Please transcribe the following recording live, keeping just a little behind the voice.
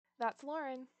That's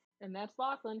Lauren, And that's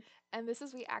Lachlan. and this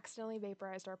is We Accidentally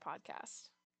Vaporized Our Podcast.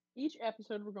 Each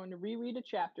episode, we're going to reread a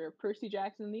chapter of Percy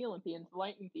Jackson and the Olympians, The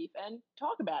Lightning Thief, and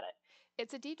talk about it.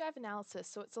 It's a deep dive analysis,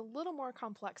 so it's a little more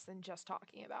complex than just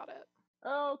talking about it.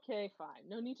 Okay, fine.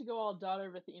 No need to go all daughter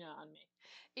of Athena on me.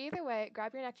 Either way,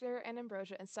 grab your nectar and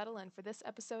ambrosia and settle in for this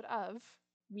episode of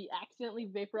We Accidentally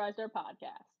Vaporized Our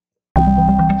Podcast.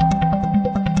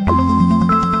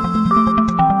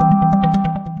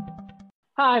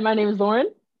 Hi, my name is Lauren.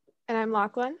 And I'm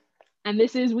Lachlan. And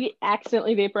this is We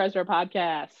Accidentally Vaporized Our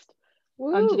Podcast.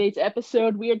 Woo! On today's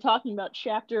episode, we are talking about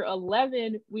Chapter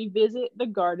 11. We visit the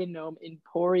Garden Gnome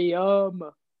Emporium.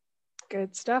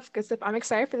 Good stuff, good stuff. I'm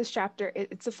excited for this chapter.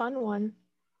 It's a fun one.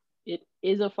 It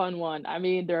is a fun one. I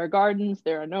mean, there are gardens,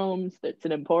 there are gnomes, it's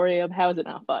an emporium. How is it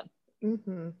not fun?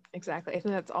 Exactly. I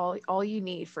think that's all you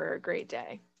need for a great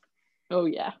day. Oh,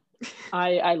 yeah.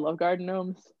 I love garden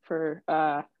gnomes. For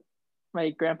my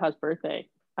grandpa's birthday,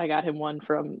 I got him one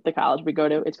from the college we go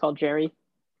to. It's called Jerry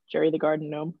the garden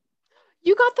gnome.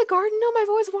 You got the garden gnome? I've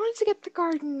always wanted to get the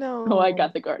garden gnome. Oh, I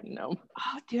got the garden gnome.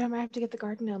 Oh, dude, I might have to get the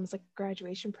garden gnome as like a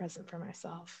graduation present for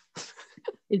myself.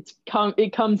 It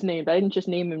comes named. I didn't just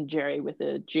name him Jerry with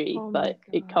a G, but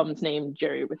it comes named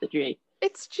Jerry with a G.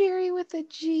 It's Jerry with a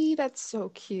G. That's so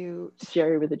cute.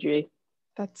 Jerry with a G.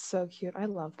 That's so cute. I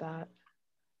love that.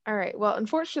 All right. Well,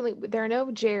 unfortunately, there are no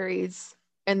Jerrys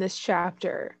in this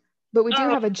chapter, but we do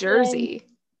have a Jersey.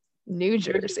 New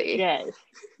Jersey.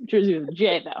 Jersey with a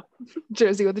J, though.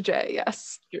 Jersey with a J,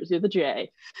 yes. Jersey with a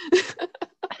J.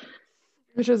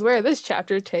 Which is where this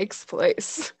chapter takes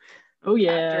place. Oh,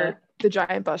 yeah. After the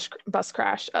giant bus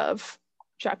crash of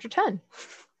chapter 10.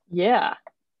 Yeah.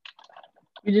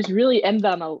 We just really end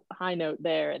on a high note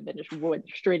there and then just went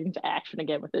straight into action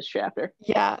again with this chapter.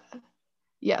 Yeah.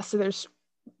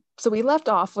 So we left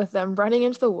off with them running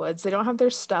into the woods. They don't have their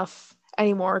stuff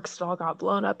anymore because it all got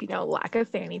blown up, lack of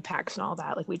fanny packs and all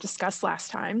that, like we discussed last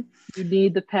time. You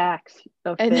need the packs.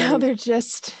 And now they're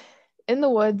just in the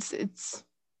woods. It's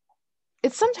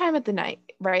sometime at the night,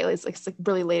 right? It's like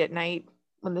really late at night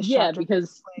when this chapter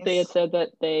because they had said that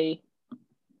the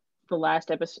last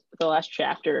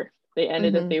chapter, they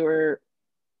ended that there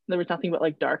was nothing but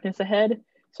like darkness ahead,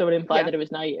 so it implied that it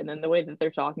was night. And then the way that they're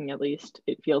talking, at least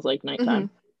it feels like nighttime,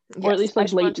 or at least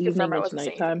like late evening into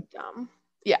nighttime.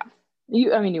 Yeah.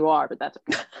 You are, but that's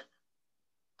okay.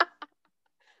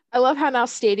 I love how now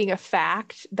stating a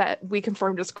fact that we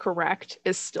confirmed is correct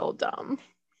is still dumb.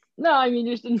 No, I mean,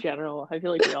 just in general, I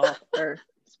feel like we all are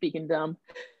speaking dumb.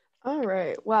 All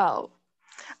right. Well,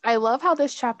 I love how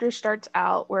this chapter starts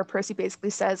out where Percy basically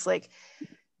says, like,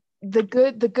 the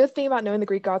good thing about knowing the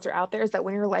Greek gods are out there is that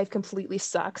when your life completely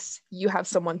sucks, you have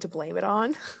someone to blame it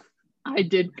on. I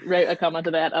did write a comment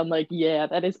to that. I'm like, yeah,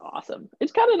 that is awesome.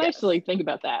 It's kind of nice to like think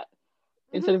about that.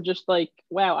 Instead of just like,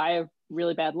 wow, I have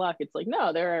really bad luck. It's like,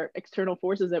 no, there are external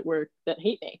forces at work that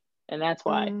hate me, and that's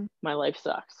why my life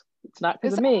sucks. It's not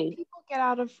because of me. People get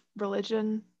out of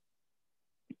religion.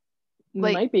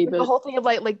 Like, might be, but the whole thing of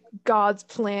like God's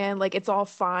plan, like it's all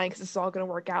fine because it's all gonna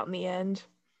work out in the end.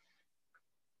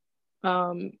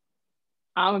 I'm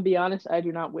gonna be honest. I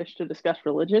do not wish to discuss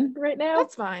religion right now.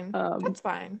 That's fine. That's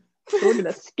fine. So we're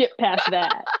gonna skip past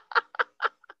that.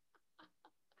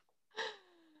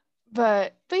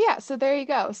 But yeah, so there you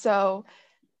go. So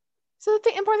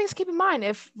the important thing to keep in mind,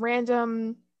 if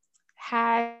random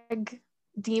hag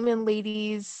demon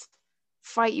ladies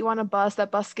fight you on a bus,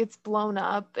 that bus gets blown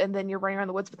up, and then you're running around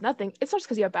the woods with nothing, it's not just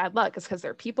because you have bad luck, it's because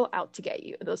there are people out to get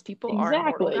you. Those people are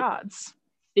immortal gods.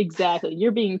 Exactly.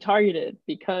 You're being targeted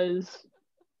because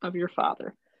of your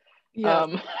father. Yeah.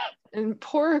 And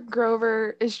poor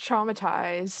Grover is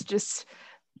traumatized just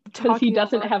because he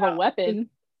doesn't have a weapon.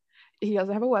 He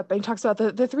doesn't have a weapon. He talks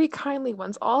about the three kindly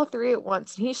ones, all three at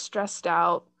once, and he's stressed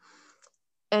out.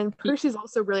 And Percy's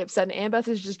also really upset, and Annabeth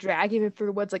is just dragging him through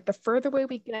the woods. Like, the further away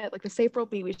we get, like, the safer we'll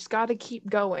be. We just got to keep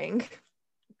going.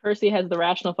 Percy has the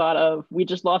rational thought of, we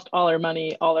just lost all our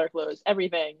money, all our clothes,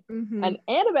 everything. And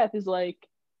Annabeth is, like,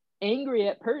 angry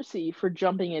at Percy for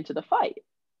jumping into the fight,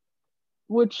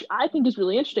 which I think is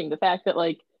really interesting. The fact that,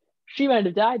 like, she might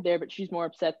have died there, but she's more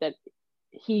upset that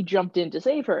he jumped in to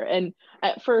save her. And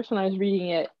at first when I was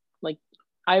reading it, like,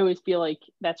 I always feel like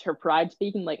that's her pride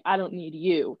speaking, like, I don't need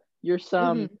you, you're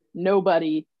some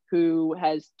nobody who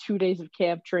has 2 days of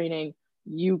camp training,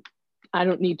 I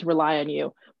don't need to rely on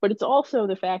you. But it's also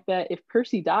the fact that if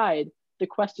Percy died, the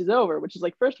quest is over, which is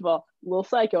like, first of all, a little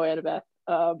psycho, Annabeth.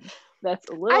 That's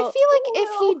a little, I feel like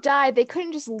if he died, they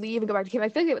couldn't just leave and go back to camp. I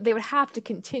feel like they would have to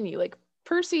continue. Like,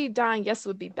 Percy dying, yes, it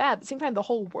would be bad, but at the same time, the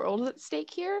whole world is at stake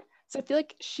here. So I feel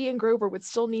like she and Grover would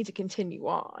still need to continue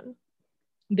on.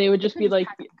 They would just be like,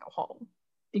 go home.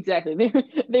 Exactly.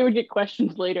 They would get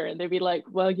questions later and they'd be like,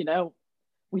 well,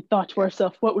 we thought to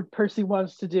ourselves, what would Percy want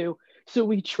us to do? So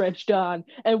we trudged on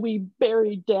and we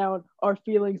buried down our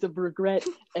feelings of regret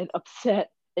and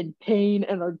upset and pain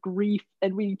and our grief.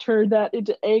 And we turned that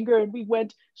into anger and we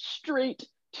went straight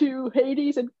to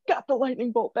Hades and got the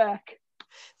lightning bolt back.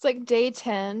 It's like day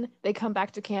 10, they come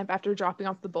back to camp after dropping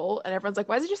off the bolt and everyone's like,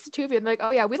 why is it just the two of you? And they're like,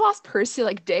 oh yeah, we lost Percy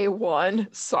like day 1.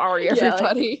 Sorry,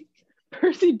 everybody.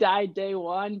 Percy died day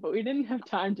 1, but we didn't have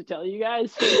time to tell you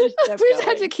guys. So we just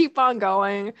had to keep on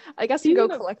going. I guess you go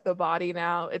collect the body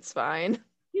now. It's fine.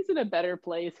 He's in a better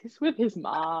place. He's with his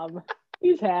mom.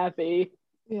 He's happy.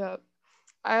 Yeah.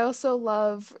 I also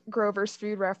love Grover's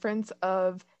food reference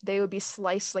of they would be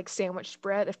sliced like sandwich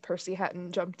bread if Percy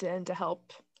hadn't jumped in to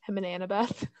help him and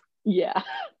Annabeth. Yeah.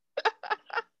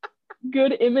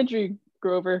 Good imagery,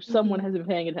 Grover. Someone has been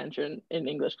paying attention in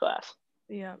English class.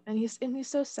 Yeah, and he's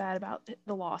so sad about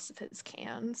the loss of his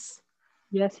cans.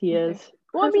 Yes, he is.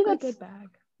 Well, I mean, that's a good bag.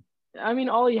 I mean,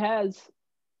 all he has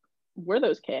were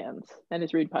those cans and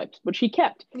his reed pipes, which he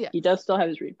kept. Yeah. He does still have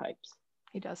his reed pipes.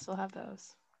 He does still have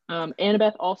those.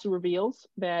 Annabeth also reveals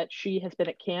that she has been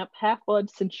at Camp Half-Blood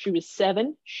since she was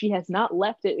 7. She has not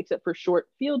left it except for short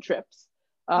field trips.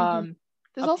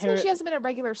 There's also she hasn't been at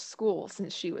regular school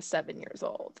since she was 7 years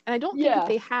old, and I don't think that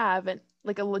they have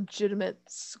like a legitimate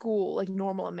school, like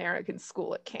normal American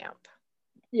school at camp.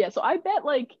 Yeah, so I bet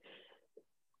like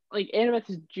Annabeth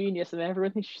is genius and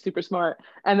everyone thinks she's super smart,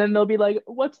 and then they'll be like,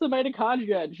 "What's the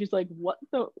mitochondria?" And she's like,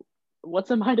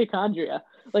 "What's a mitochondria?"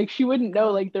 Like she wouldn't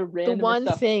know like the random one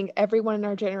stuff. Thing everyone in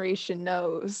our generation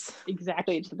knows.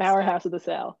 Exactly, it's the powerhouse of the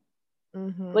cell.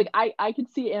 Like I could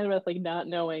see Annabeth like not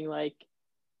knowing like.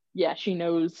 Yeah, she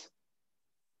knows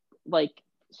like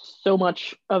so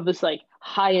much of this like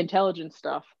high intelligence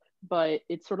stuff, but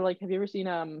it's sort of like, have you ever seen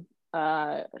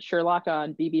Sherlock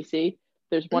on BBC?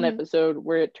 There's one episode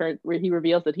where he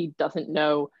reveals that he doesn't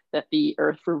know that the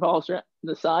Earth revolves around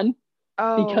the sun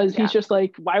because he's just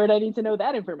like, why would I need to know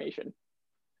that information?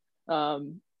 Or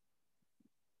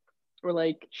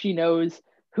like she knows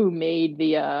who made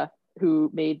the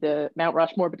Mount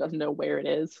Rushmore but doesn't know where it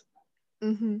is.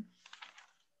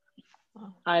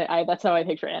 I that's how I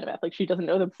picture Annabeth. Like she doesn't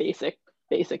know the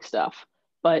basic stuff,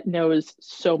 but knows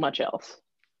so much else.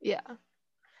 Yeah.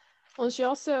 Well, she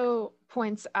also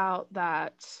points out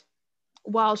that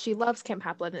while she loves Camp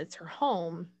Half-Blood and it's her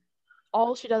home,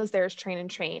 all she does there is train,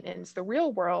 and it's the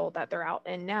real world that they're out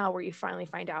in now where you finally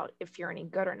find out if you're any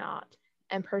good or not.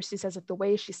 And Percy says that the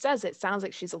way she says it sounds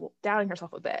like she's doubting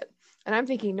herself a bit. And I'm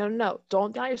thinking, no,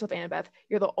 don't doubt yourself, Annabeth.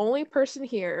 You're the only person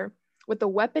here with the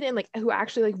weapon and like who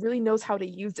actually like really knows how to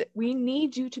use it. We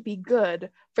need you to be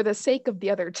good for the sake of the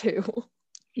other two.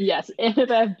 Yes,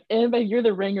 Annabeth, you're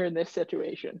the ringer in this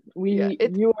situation.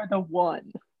 You are the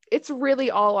one. It's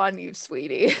really all on you,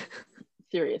 sweetie.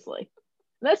 Seriously.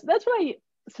 That's what I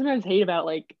sometimes hate about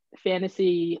like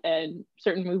fantasy and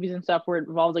certain movies and stuff where it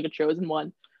involves like a chosen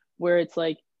one, where it's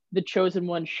like the chosen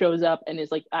one shows up and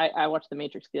is like, I watched The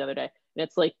Matrix the other day, and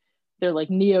it's like they're like,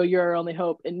 Neo, you're our only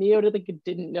hope. And Neo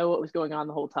didn't know what was going on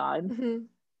the whole time.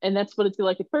 And that's what it's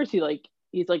like with Percy. Like,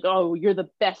 he's like, oh, you're the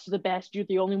best of the best. You're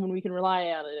the only one we can rely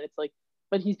on. And it's like,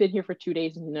 but he's been here for 2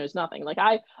 days and he knows nothing. Like,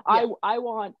 I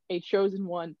want a chosen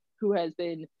one who has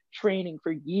been training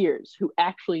for years, who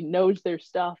actually knows their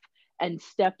stuff and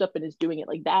stepped up and is doing it.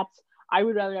 Like, I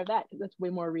would rather have that because that's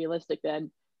way more realistic than,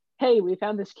 hey, we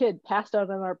found this kid passed out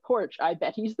on our porch. I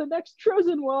bet he's the next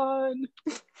chosen one.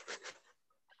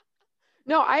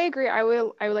 No, I agree. I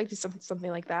would like to see something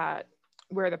like that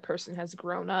where the person has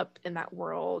grown up in that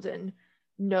world and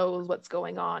knows what's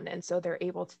going on, and so they're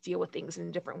able to deal with things in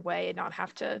a different way and not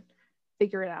have to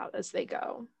figure it out as they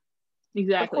go.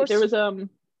 Exactly. There was the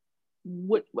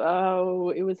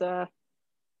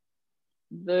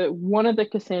one of the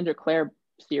Cassandra Clare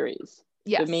series.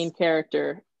 Yes. The main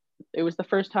character. It was the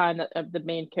first time that the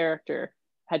main character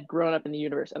had grown up in the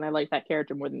universe, and I like that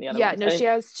character more than the other ones. Yeah, no, she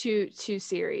has two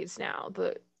series now.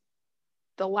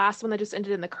 The last one that just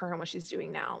ended in the current one she's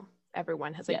doing now.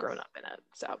 Everyone has grown up in it.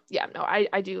 So yeah, no,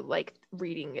 I do like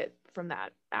reading it from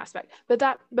that aspect. But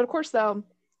of course though,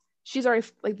 she's already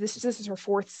like this is her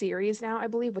 4th series now, I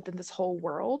believe, within this whole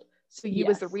world. So you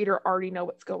as the reader already know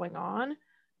what's going on.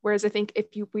 Whereas I think if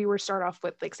we were to start off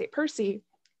with like say Percy,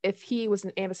 if he was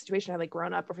in Annabeth's situation, had like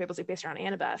grown up, or if it was like based around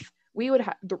Annabeth,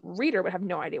 the reader would have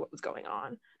no idea what was going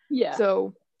on. Yeah.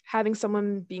 So having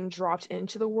someone being dropped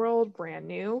into the world brand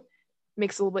new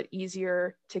makes it a little bit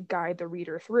easier to guide the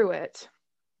reader through it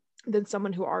than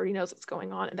someone who already knows what's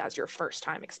going on and that's your first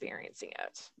time experiencing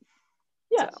it.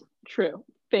 Yes, so. True.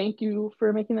 Thank you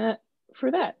for making that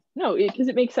for that. No, because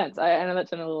it makes sense. I know that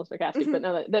sounded a little sarcastic, but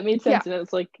no, that made sense. And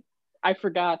it's like, I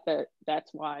forgot that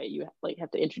that's why you like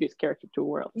have to introduce character to a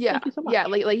world. Yeah. Thank you so much. Yeah,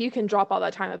 like you can drop all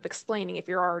that time of explaining if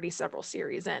you're already several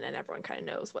series in and everyone kind of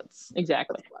knows what's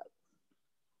exactly what.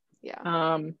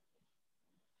 Yeah.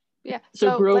 Yeah.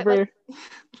 So Grover, you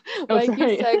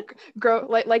said,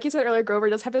 like you said earlier, Grover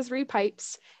does have his reed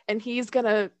pipes, and he's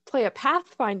gonna play a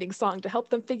pathfinding song to help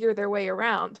them figure their way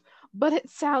around. But it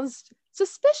sounds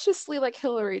suspiciously like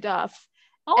Hilary Duff.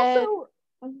 Also,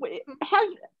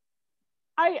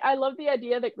 I love the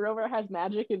idea that Grover has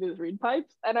magic in his reed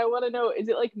pipes, and I want to know, is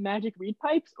it like magic reed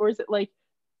pipes, or is it like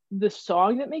the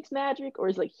song that makes magic, or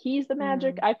is like he's the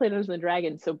magic? I played Dungeons and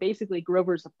Dragons, so basically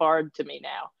Grover's a bard to me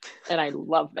now, and I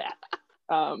love that.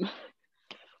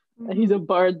 He's a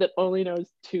bard that only knows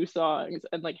 2 songs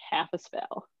and like half a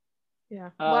spell. Yeah.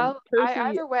 Well, Percy,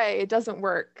 either way, it doesn't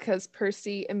work because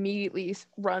Percy immediately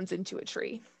runs into a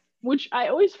tree. Which I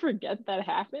always forget that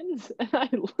happens, and I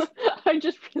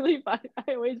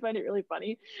always find it really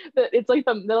funny that it's like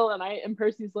the middle of the night and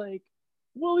Percy's like,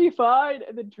 "We'll be fine,"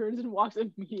 and then turns and walks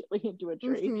immediately into a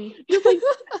tree. Just like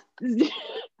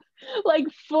like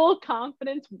full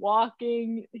confidence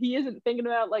walking. He isn't thinking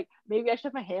about like, maybe I should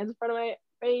have my hands in front of my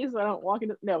face so I don't walk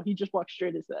into. No, he just walks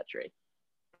straight into that tree.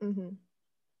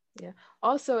 Yeah.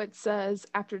 Also, it says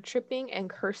after tripping and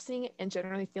cursing and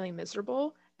generally feeling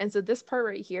miserable. And so this part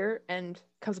right here, and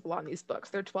comes up a lot in these books,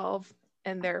 they're 12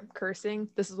 and they're cursing.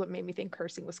 This is what made me think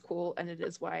cursing was cool, and it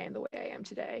is why I am the way I am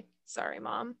today. Sorry,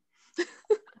 Mom.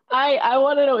 I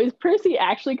want to know, is Percy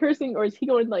actually cursing, or is he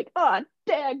going like, "Oh,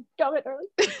 dadgummit," or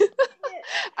like,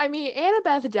 I mean,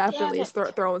 Annabeth definitely is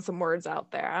throwing some words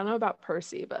out there. I don't know about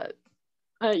Percy, but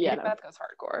Annabeth goes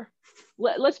hardcore.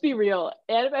 Let's be real.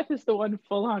 Annabeth is the one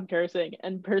full on cursing,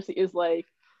 and Percy is like,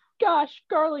 "Gosh,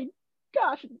 Garly,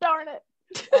 gosh, darn it."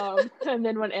 And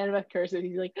then when Annabeth curses,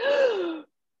 he's like,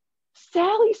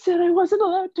 "Sally said I wasn't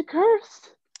allowed to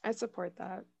curse." I support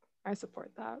that.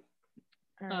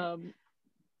 All right.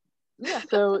 Yeah,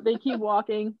 so they keep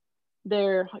walking.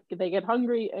 They get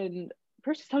hungry, and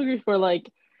Percy's hungry for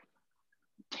like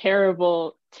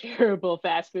terrible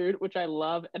fast food, which I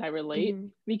love and I relate,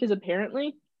 because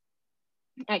apparently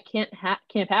at Camp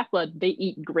Half-Blood they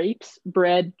eat grapes,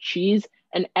 bread, cheese,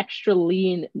 and extra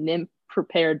lean nymph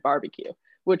prepared barbecue,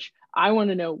 which I want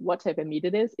to know what type of meat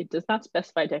it is. It does not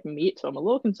specify type of meat, so I'm a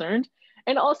little concerned.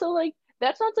 And also, like,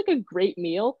 that sounds like a great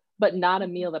meal, but not a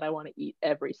meal that I want to eat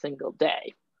every single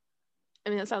day. I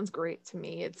mean, that sounds great to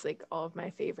me. It's like all of my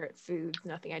favorite foods,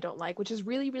 nothing I don't like, which is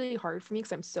really, really hard for me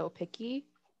because I'm so picky,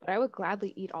 but I would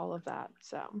gladly eat all of that.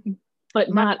 So,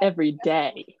 but not every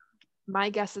day.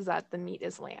 My guess is that the meat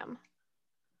is lamb.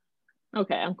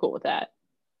 Okay, I'm cool with that.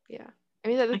 Yeah. I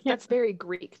mean, that's very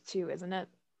Greek too, isn't it?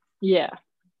 Yeah.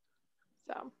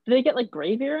 So. Do they get like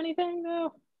gravy or anything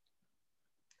though?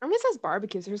 I mean, it says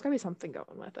barbecue, so there's gotta be something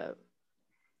going with it.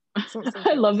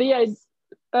 I love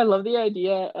the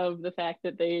idea of the fact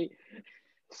that they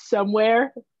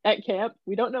somewhere at camp,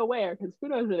 we don't know where because who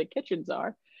knows where the kitchens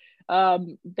are,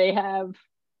 they have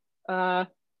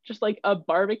just like a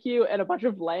barbecue and a bunch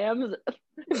of lambs.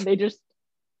 They just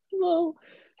little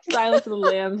silence of the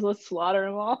lambs, let's slaughter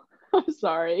them all. I'm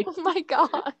sorry. Oh my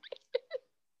god.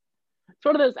 It's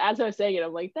one of those, as I was saying it,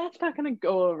 I'm like, that's not gonna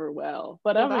go over well,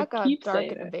 but I'm gonna keep dark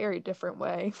saying in a very different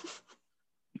way.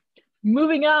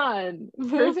 Moving on.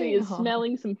 Percy is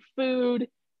smelling some food.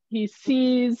 He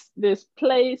sees this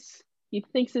place. He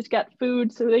thinks it's got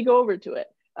food, so they go over to it.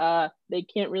 They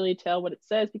can't really tell what it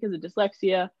says because of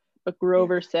dyslexia, but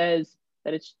Grover says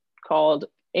that it's called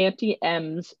Auntie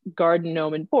M's Garden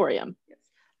Gnome Emporium. Yes.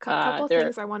 Couple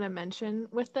things I want to mention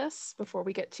with this before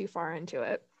we get too far into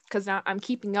it, because now I'm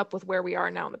keeping up with where we are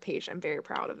now on the page. I'm very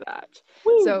proud of that.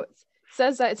 Woo. So it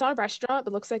says that it's not a restaurant,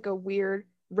 but looks like a weird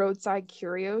roadside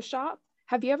curio shop.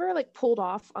 Have you ever like pulled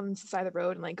off on the side of the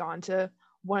road and like gone to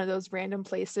one of those random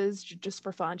places just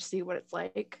for fun to see what it's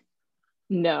like?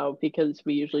 No, because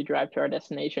we usually drive to our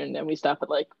destination and we stop at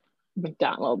like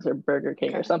McDonald's or Burger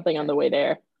King or something on the way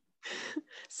there.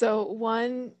 So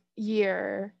one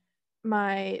year,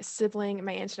 my sibling,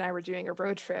 my aunt and I were doing a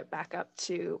road trip back up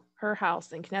to her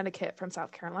house in Connecticut from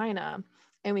South Carolina,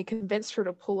 and we convinced her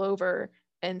to pull over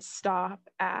and stop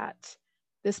at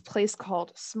this place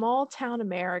called Small Town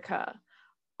America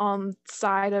on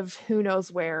side of who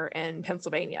knows where in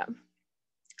Pennsylvania.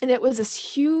 And it was this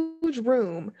huge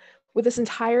room with this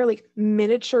entire like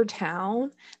miniature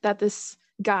town that this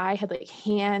guy had like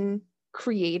hand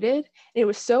created. And it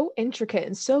was so intricate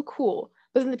and so cool.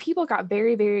 But then the people got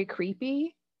very, very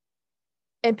creepy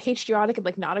and patriotic in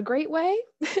like not a great way.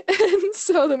 And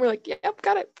so then we're like, yep,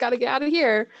 gotta get out of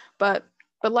here. But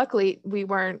But luckily, we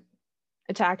weren't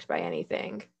attacked by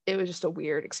anything. It was just a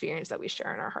weird experience that we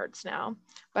share in our hearts now.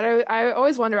 But I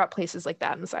always wonder about places like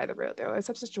that on the side of the road. They always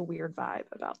have such a weird vibe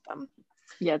about them.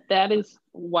 Yeah, that is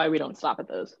why we don't stop at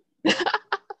those.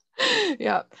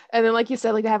 Yeah. And then, like you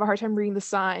said, like, I have a hard time reading the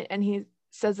sign, and he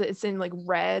says that it's in like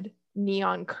red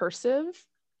neon cursive.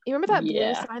 You remember that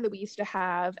blue sign that we used to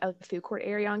have at the food court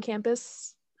area on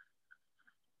campus?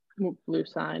 Blue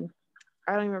sign.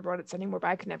 I don't even remember what it said anymore, but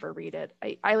I could never read it.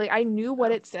 I knew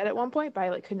what it said at one point, but I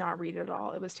like could not read it at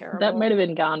all. It was terrible. That might have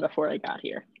been gone before I got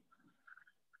here.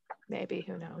 Maybe,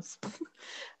 who knows?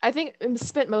 I think it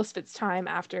spent most of its time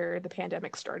after the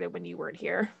pandemic started when you weren't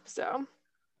here. So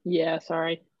yeah,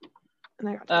 sorry. And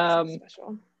I got to do something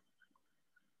special.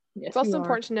 Yes, it's also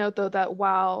important to note though that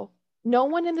while no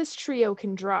one in this trio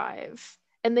can drive,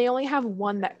 and they only have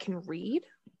one that can read,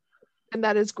 and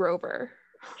that is Grover.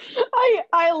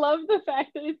 I love the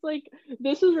fact that it's like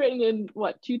this was written in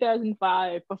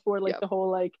 2005 before like the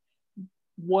whole like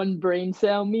one brain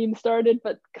cell meme started,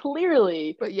 but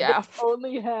clearly they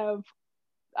only have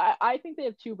I think they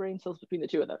have two brain cells between the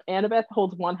two of them. Annabeth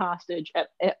holds one hostage at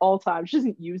all times. She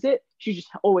doesn't use it, she just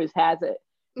always has it.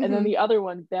 And then the other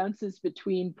one bounces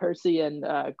between Percy and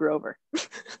Grover.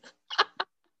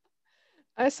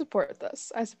 I support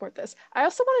this. I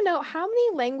also want to know, how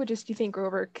many languages do you think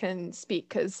Grover can speak?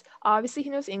 Because obviously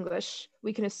he knows English.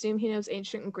 We can assume he knows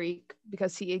ancient Greek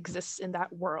because he exists in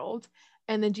that world.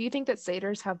 And then do you think that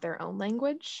satyrs have their own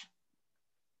language?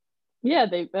 Yeah,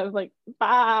 they have like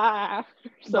bah.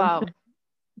 Wow.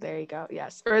 There you go.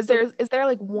 Yes. Or is there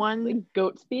like one like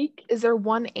goat speak? Is there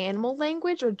one animal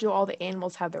language, or do all the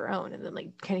animals have their own? And then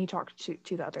like, can he talk to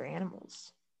the other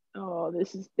animals? Oh,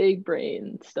 this is big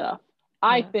brain stuff.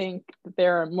 I think that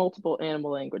there are multiple animal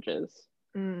languages.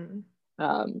 Some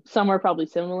are probably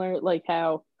similar, like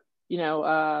how,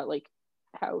 like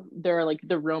how there are like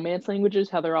the Romance languages,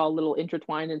 how they're all a little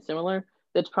intertwined and similar.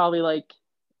 That's probably like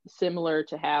similar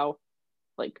to how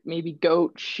like maybe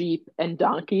goat, sheep, and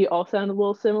donkey all sound a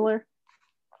little similar.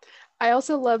 I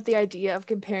also love the idea of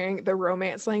comparing the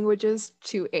Romance languages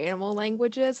to animal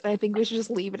languages. And I think we should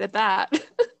just leave it at that.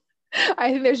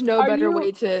 I think there's no better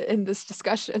way to end this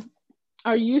discussion.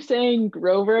 Are you saying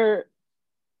Grover,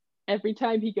 every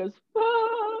time he goes,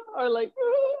 ah, or like,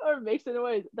 ah, or makes a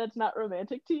noise, that's not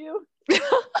romantic to you?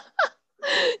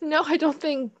 No, I don't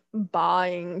think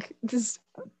buying is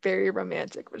very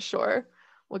romantic, for sure.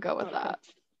 We'll go with that.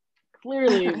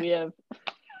 Clearly, we have.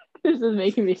 This is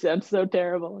making me sound so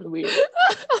terrible and weird.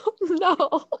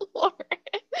 No, Lauren.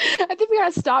 I think we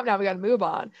gotta stop now. We gotta move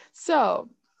on. So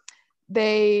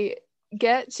they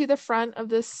get to the front of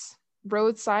this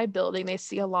roadside building. They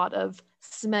see a lot of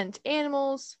cement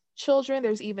animals, children.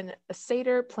 There's even a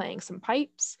satyr playing some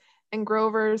pipes. And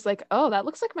Grover's like, "Oh, that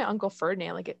looks like my Uncle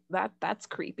Ferdinand. Like that's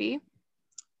creepy."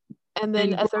 And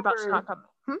then as they're about to knock up,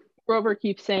 Grover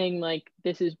keeps saying like,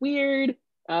 "This is weird.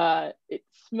 It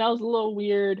smells a little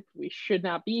weird. We should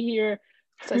not be here."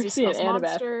 Says he smells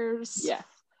monsters. Yeah,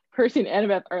 Percy and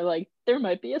Annabeth are like, "There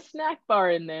might be a snack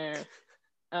bar in there.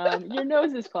 Your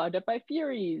nose is clogged up by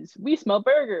Furies. We smell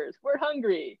burgers. We're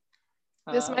hungry."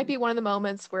 This might be one of the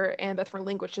moments where Annabeth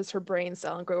relinquishes her brain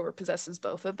cell and Grover possesses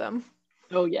both of them.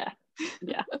 Oh yeah.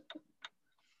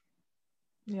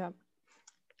 Yeah.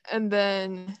 And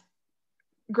then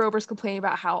Grover's complaining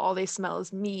about how all they smell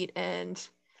is meat, and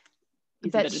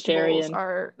he's vegetables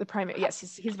are the primary. Yes,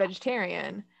 he's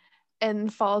vegetarian,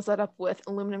 and follows that up with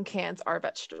aluminum cans are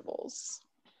vegetables.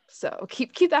 So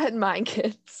keep that in mind,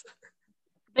 kids.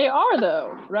 They are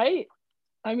though, right?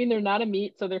 I mean, they're not a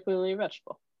meat, so they're clearly a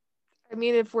vegetable. I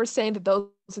mean, if we're saying that those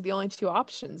are the only two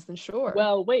options, then sure.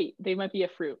 Well, wait, they might be a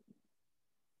fruit.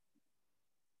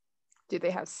 Do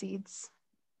they have seeds?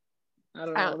 I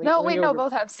don't know. No,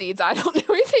 both have seeds. I don't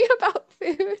know anything about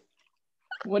food.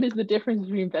 What is the difference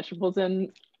between vegetables and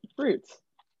fruits?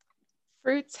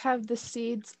 Fruits have the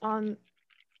seeds on.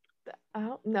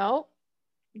 No,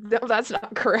 that's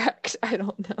not correct. I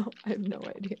don't know. I have no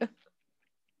idea.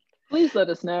 Please let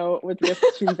us know what the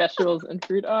difference between vegetables and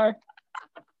fruit are.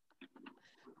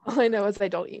 All I know is I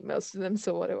don't eat most of them,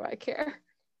 so what do I care?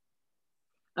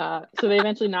 So they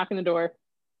eventually knock on the door,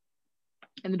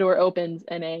 and the door opens,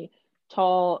 and a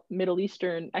tall Middle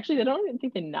Eastern, actually they don't even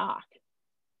think they knock.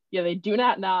 Yeah, they do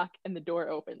not knock, and the door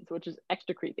opens, which is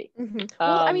extra creepy. Mm-hmm.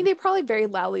 Well, I mean, they're probably very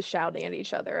loudly shouting at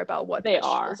each other about what they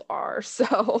are.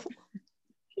 So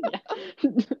yeah.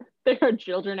 There are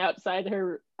children outside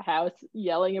her house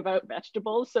yelling about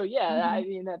vegetables. So yeah, I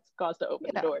mean, that's cause to open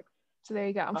the door. So there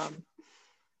you go.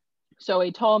 So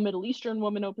a tall Middle Eastern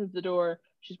woman opens the door.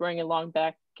 She's wearing a long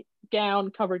back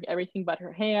gown covering everything but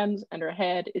her hands, and her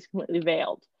head is completely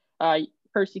veiled.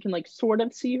 Percy can like sort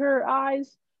of see her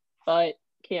eyes, but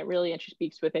can't really, and she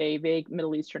speaks with a vague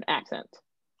Middle Eastern accent.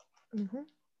 Mm-hmm.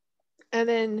 And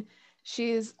then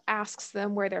she asks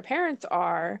them where their parents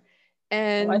are,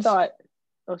 and I thought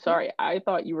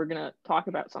you were gonna talk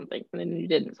about something, and then you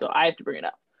didn't, so I have to bring it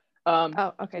up.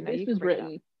 Okay, so no, you can bring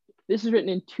it up. This was written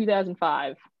in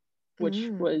 2005, which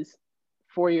was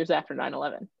 4 years after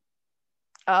 9/11.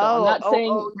 So I'm not saying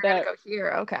you're gonna go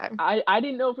here. Okay. I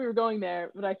didn't know if we were going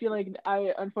there, but I feel like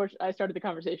unfortunately I started the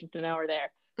conversation, so now we're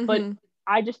there. Mm-hmm. But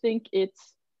I just think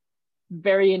it's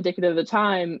very indicative of the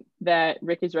time that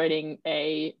Rick is writing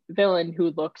a villain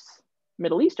who looks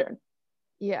Middle Eastern.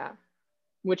 Yeah.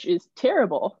 Which is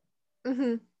terrible.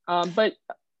 Mm-hmm. But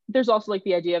there's also like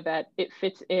the idea that it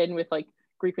fits in with like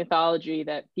Greek mythology,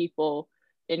 that people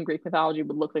in Greek mythology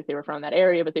would look like they were from that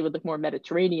area, but they would look more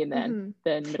Mediterranean than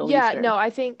Middle Eastern. Yeah, no, I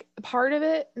think part of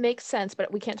it makes sense,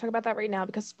 but we can't talk about that right now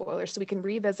because spoilers, so we can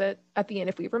revisit at the end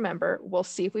if we remember. We'll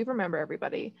see if we remember,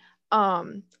 everybody.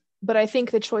 But I think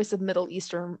the choice of Middle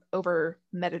Eastern over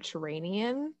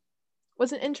Mediterranean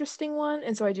was an interesting one,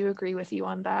 and so I do agree with you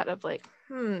on that of like,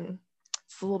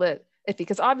 it's a little bit iffy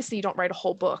because obviously you don't write a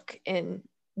whole book in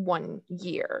 1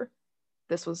 year.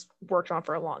 This was worked on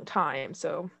for a long time,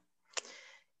 so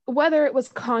whether it was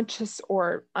conscious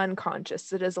or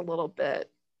unconscious, it is a little bit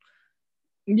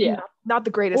not the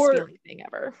greatest feeling thing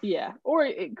ever. Yeah, or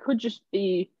it could just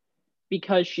be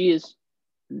because she is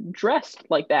dressed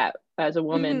like that as a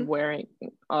woman, wearing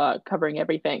covering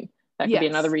everything. That could be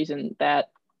another reason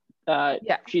that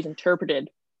she's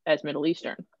interpreted as Middle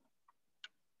Eastern.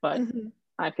 But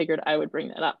I figured I would bring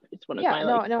that up. It's one of my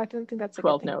I don't think that's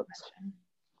 12 notes.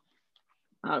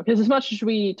 Because as much as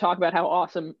we talk about how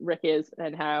awesome Rick is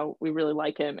and how we really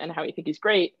like him and how we think he's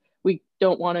great, we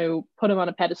don't want to put him on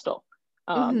a pedestal.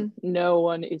 No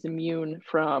one is immune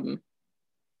from,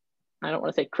 I don't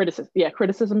want to say criticism. Yeah,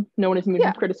 criticism. No one is immune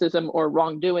from criticism or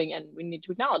wrongdoing, and we need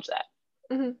to acknowledge that.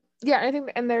 Yeah, I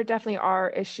think, and there definitely are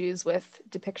issues with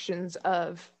depictions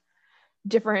of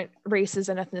different races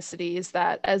and ethnicities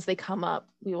that as they come up,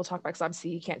 we will talk about, because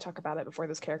obviously you can't talk about it before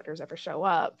those characters ever show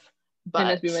up. But,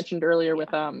 and as we mentioned earlier with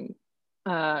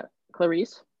Clarice.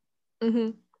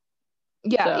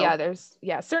 There's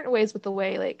certain ways with the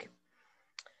way like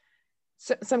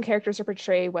some characters are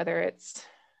portrayed, whether it's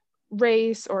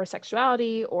race or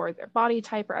sexuality or their body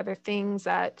type or other things,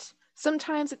 that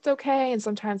sometimes it's okay and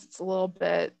sometimes it's a little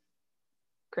bit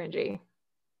cringy.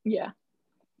 Yeah.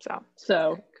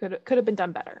 So could have been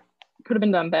done better. But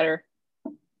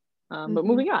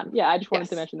moving on. Yeah, I just wanted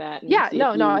to mention that. I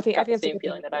think it's the same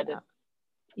feeling that I did.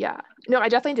 Yeah, no, I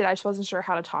definitely did. I just wasn't sure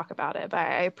how to talk about it, but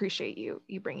I appreciate you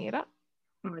bringing it up.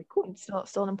 All right, cool. It's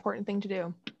still an important thing to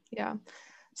do. Yeah.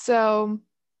 So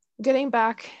getting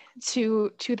back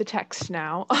to the text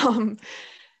now,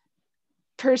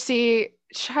 Percy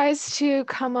tries to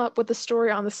come up with a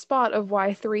story on the spot of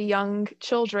why 3 young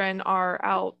children are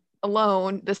out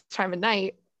alone this time of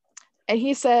night. And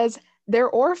he says they're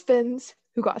orphans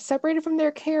who got separated from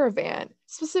their caravan,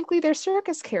 specifically their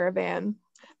circus caravan.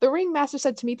 The ringmaster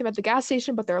said to meet them at the gas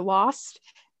station, but they're lost.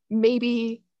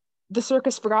 Maybe the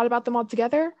circus forgot about them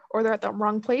altogether, or they're at the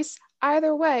wrong place.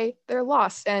 Either way, they're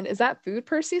lost. And is that food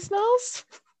Percy smells?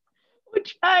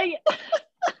 Which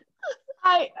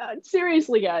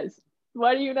seriously, guys,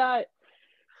 why do you not?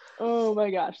 Oh my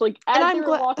gosh! Like as they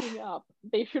were walking up,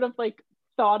 they should have like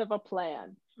thought of a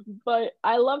plan. But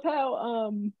I love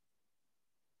how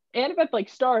Annabeth like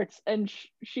starts and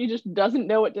she just doesn't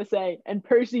know what to say, and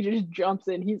Percy just jumps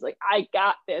in. He's like, I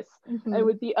got this. And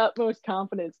with the utmost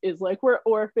confidence is like, we're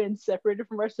orphans separated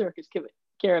from our circus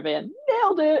caravan.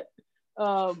 Nailed it.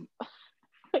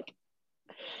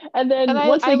 And then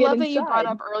once they get inside, that you brought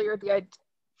up earlier the idea.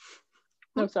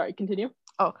 No, sorry, continue.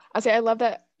 Oh, I love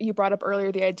that you brought up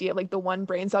earlier the idea of like the one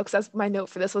brain cell, because that's my note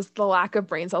for this, was the lack of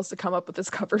brain cells to come up with this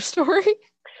cover story. And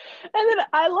then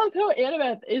I love how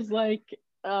Annabeth is like,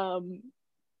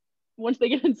 once they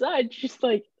get inside, she's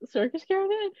like, circus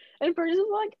caravan? And Percy's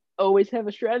like, always have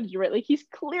a strategy, right? Like he's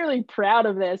clearly proud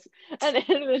of this. And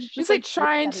Annabeth's just he's like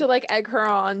trying to like egg her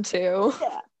on too.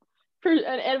 Yeah.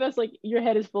 And Annabeth's like, your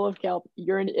head is full of kelp.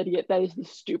 You're an idiot. That is the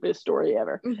stupidest story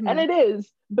ever. And it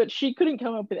is, but she couldn't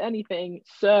come up with anything.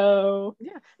 So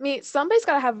yeah, I mean, somebody's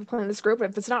got to have a plan in this group.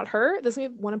 If it's not her, this may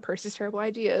be one of Percy's terrible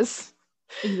ideas.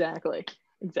 Exactly.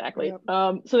 Yep.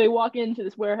 So they walk into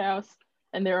this warehouse,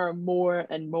 and there are more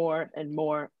and more and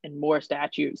more and more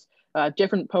statues.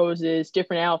 Different poses,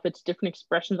 different outfits, different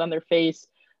expressions on their face.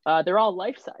 They're all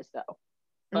life-size though.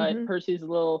 But Percy's a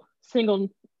little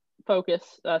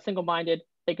single-minded,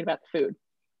 thinking about the food.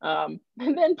 And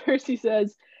then Percy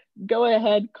says, go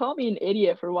ahead, call me an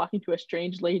idiot for walking to a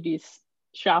strange lady's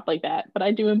shop like that, but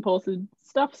I do impulsive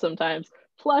stuff sometimes.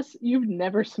 Plus, you've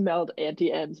never smelled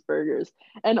Auntie M's burgers.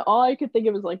 And all I could think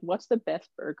of is like, what's the best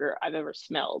burger I've ever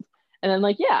smelled? And then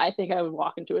like, yeah, I think I would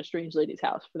walk into a strange lady's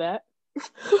house for that.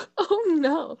 Oh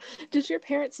no. Did your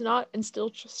parents not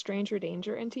instill stranger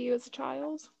danger into you as a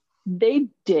child? They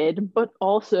did, but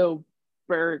also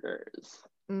burgers.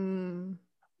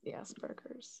 Yes,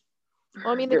 burgers.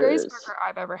 Well, I mean, the greatest burger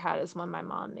I've ever had is one my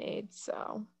mom made,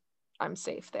 so I'm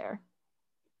safe there.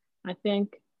 I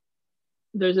think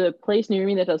there's a place near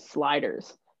me that does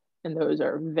sliders, and those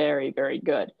are very, very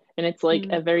good. And it's like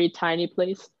a very tiny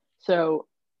place, so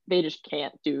they just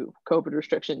can't do COVID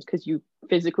restrictions because you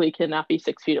physically cannot be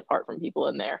 6 feet apart from people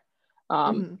in there.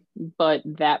 But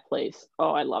that place,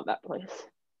 oh, I love that place.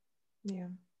 Yeah.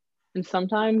 And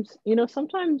sometimes,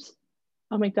 sometimes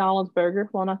a McDonald's burger,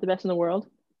 while not the best in the world,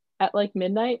 at like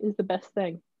midnight is the best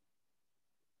thing.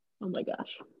 Oh my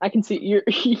gosh. I can see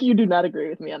you do not agree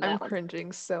with me on that. I'm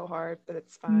cringing so hard, but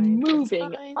it's fine. Moving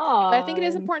on. But I think it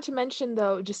is important to mention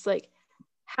though, just like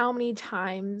how many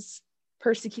times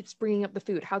Percy keeps bringing up the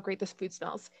food, how great this food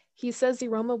smells. He says the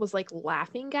aroma was like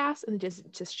laughing gas and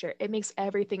just sure it makes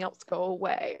everything else go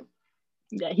away.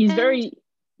 Yeah, he's very,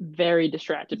 very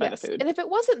distracted by the food. And if it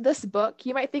wasn't this book,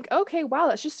 you might think, okay, wow,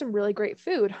 that's just some really great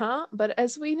food, huh? But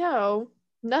as we know,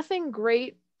 nothing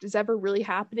great is ever really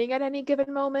happening at any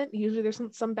given moment. Usually there's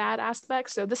some bad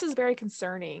aspects. So this is very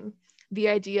concerning. The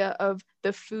idea of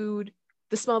the food,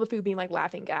 the smell of the food being like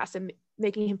laughing gas and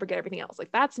making him forget everything else.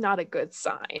 Like that's not a good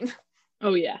sign.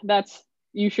 Oh yeah,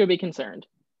 you should be concerned.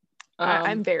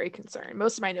 I'm very concerned.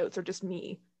 Most of my notes are just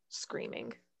me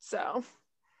screaming. So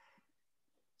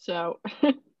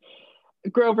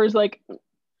Grover's like,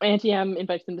 Auntie M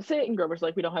invites them to sit, and Grover's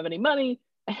like, we don't have any money.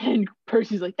 And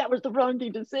Percy's like, that was the wrong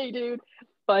thing to say, dude.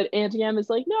 But Auntie M is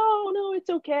like, no,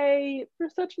 it's okay. We're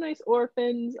such nice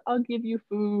orphans. I'll give you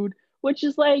food, which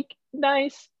is like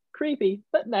nice, creepy,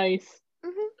 but nice.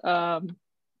 And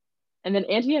then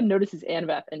Auntie M notices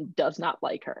Annabeth and does not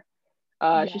like her.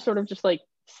 She sort of just like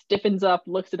stiffens up,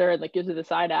 looks at her, and like gives her the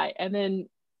side eye, and then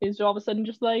is all of a sudden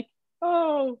just like,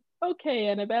 oh, okay,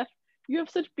 Annabeth, you have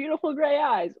such beautiful gray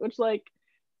eyes, which like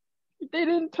they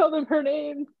didn't tell them her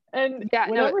name. And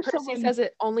whenever Percy says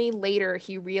it only later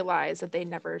he realized that they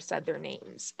never said their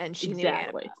names, and she knew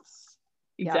Annabeth.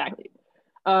 Exactly.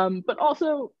 But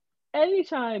also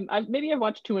anytime I've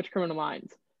watched too much Criminal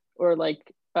Minds or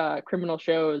like criminal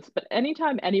shows, but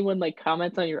anytime anyone like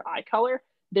comments on your eye color,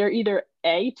 they're either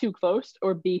A, too close,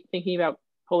 or B, thinking about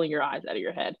pulling your eyes out of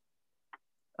your head.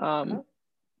 From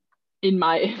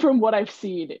what I've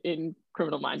seen in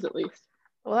Criminal Minds, at least.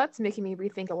 Well, that's making me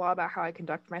rethink a lot about how I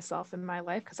conduct myself in my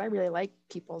life, because I really like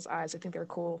people's eyes. I think they're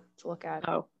cool to look at.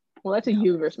 Oh, well, that's a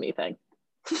you versus me thing.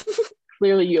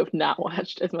 Clearly, you have not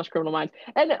watched as much Criminal Minds.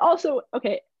 And also,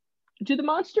 okay, do the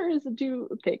monsters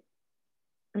okay,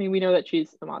 I mean, we know that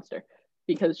she's the monster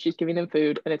because she's giving them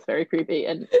food and it's very creepy,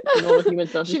 and normal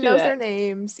humans don't. She knows their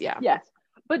names. Yeah. Yes,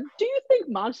 but do you think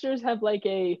monsters have like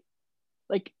a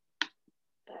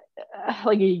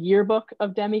yearbook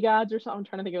of demigods or something? I'm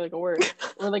trying to think of like a word,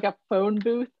 or like a phone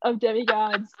booth of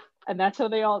demigods, and that's how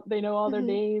they know all their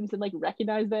names and like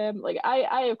recognize them. Like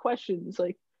I have questions.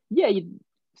 Like Auntie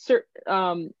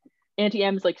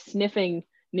M's like sniffing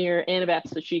near Annabeth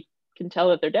so she can tell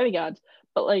that they're demigods,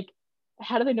 but like,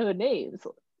 how do they know their names?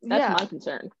 That's my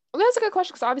concern. Well, that's a good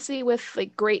question, because obviously with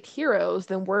like great heroes,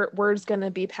 then word's going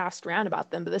to be passed around about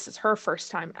them, but this is her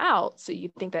first time out, so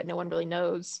you'd think that no one really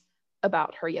knows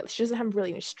about her yet. She doesn't have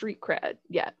really any street cred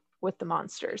yet with the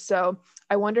monsters. So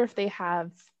I wonder if they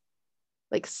have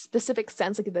like specific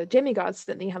sense, like the demigods,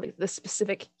 that they have like the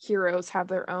specific heroes have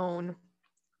their own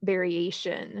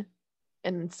variation,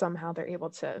 and somehow they're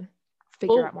able to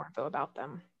figure out more info about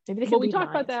them. Maybe they can. We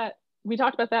talked about that. We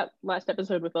talked about that last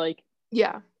episode with like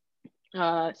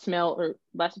smell, or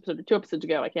last episode or 2 episodes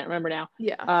ago, I can't remember now.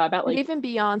 About like even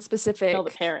beyond specific smell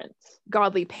the parents,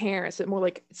 godly parents, but more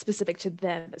like specific to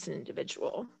them as an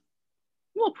individual.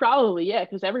 Well, probably,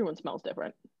 because everyone smells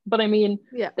different. But I mean,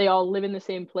 they all live in the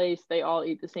same place, they all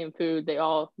eat the same food, they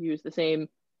all use the same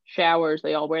showers,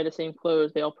 they all wear the same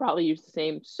clothes, they all probably use the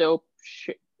same soap,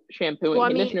 shampoo,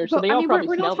 and conditioner. So they all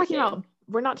probably smell the same.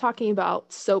 We're not talking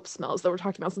about soap smells, though. We're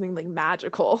talking about something like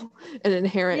magical and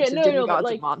inherent to demigods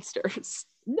and monsters.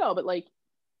 No, but like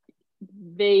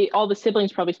all the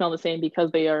siblings probably smell the same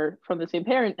because they are from the same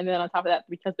parent, and then on top of that,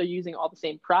 because they're using all the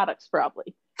same products,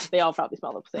 probably they all probably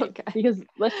smell the same. Because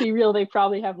let's be real, they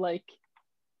probably have like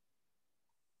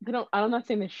I'm not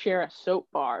saying they share a soap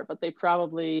bar, but they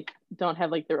probably don't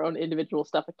have like their own individual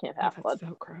stuff at Camp Half-Blood. That's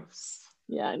so gross.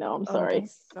 Yeah, I know. I'm sorry.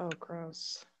 That's so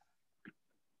gross.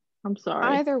 I'm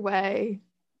sorry. Either way,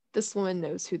 this woman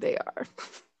knows who they are.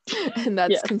 And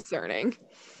that's concerning.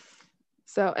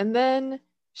 So, and then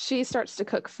she starts to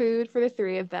cook food for the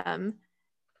three of them.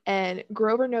 And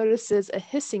Grover notices a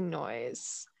hissing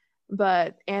noise,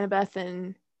 but Annabeth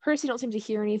and Percy don't seem to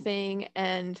hear anything.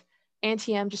 And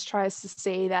Auntie Em just tries to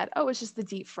say that, oh, it's just the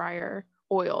deep fryer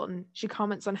oil. And she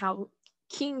comments on how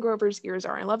keen Grover's ears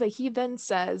are. I love that he then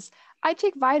says, I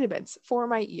take vitamins for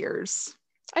my ears.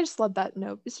 I just love that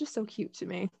note. It's just so cute to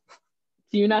me.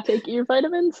 Do you not take ear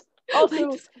vitamins? Also,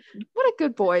 like, what a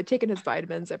good boy, taking his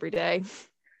vitamins every day.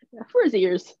 Yeah, for his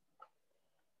ears.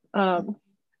 Are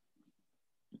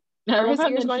his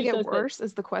ears going to get worse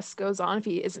as the quest goes on if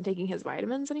he isn't taking his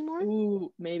vitamins anymore?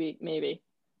 Ooh, maybe.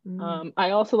 I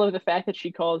also love the fact that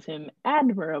she calls him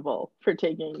admirable for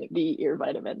taking the ear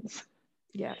vitamins.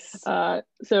 Yes.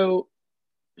 So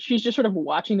she's just sort of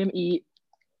watching them eat.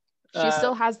 She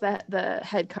still has the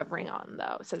head covering on,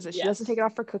 though. It says that she doesn't take it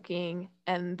off for cooking,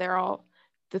 and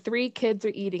the three kids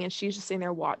are eating, and she's just sitting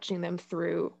there watching them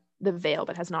through the veil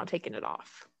but has not taken it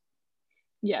off.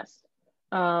 Yes.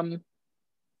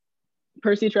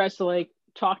 Percy tries to like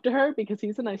talk to her because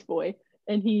he's a nice boy,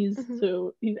 and he's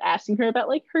asking her about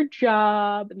like her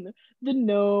job and the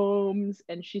gnomes,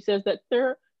 and she says that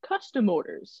they're custom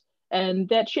orders and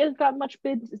that she hasn't got much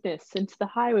business since the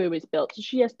highway was built, so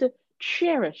she has to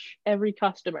cherish every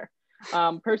customer.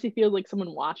 Percy feels like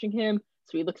someone watching him,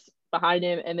 so he looks behind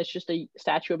him, and it's just a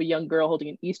statue of a young girl holding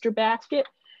an Easter basket,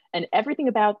 and everything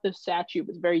about the statue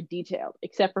was very detailed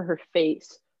except for her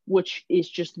face, which is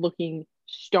just looking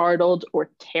startled or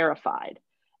terrified.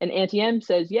 And Auntie Em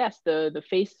says, yes, the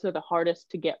faces are the hardest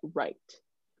to get right.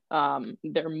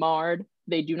 They're marred,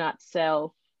 they do not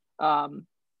sell. And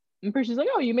Percy's like,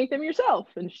 oh, you make them yourself?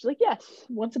 And she's like, yes,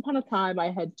 once upon a time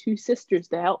I had two sisters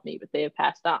to help me, but they have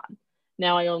passed on.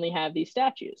 Now I only have these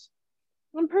statues.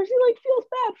 And Percy like feels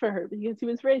bad for her because he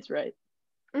was raised right.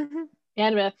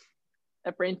 Annabeth,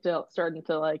 that brain's still starting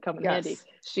to like come in handy.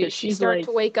 She's starting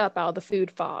to wake up out of the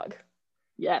food fog.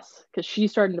 Yes, because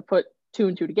she's starting to put two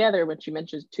and two together when she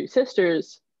mentions two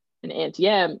sisters, and Auntie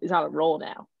Em is on a roll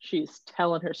now. She's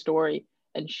telling her story,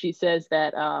 and she says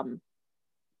that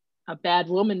a bad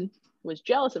woman was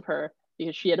jealous of her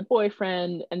because she had a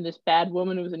boyfriend, and this bad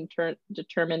woman was in turn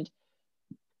determined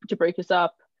to break us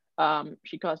up.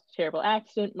 She caused a terrible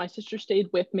accident. My sister stayed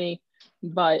with me,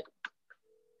 but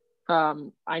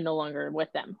I no longer am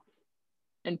with them.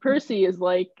 And Percy is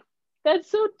like,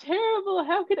 that's so terrible.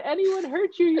 How could anyone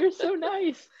hurt you? You're so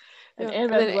nice. And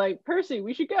Annabeth's like, Percy,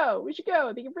 we should go.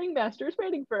 The ringmaster is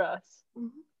waiting for us.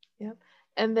 Yep.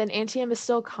 And then Auntie Em is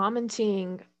still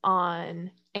commenting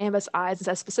on Annabeth's eyes and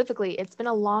says specifically, it's been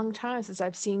a long time since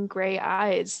I've seen gray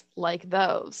eyes like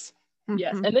those.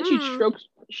 Yes. And then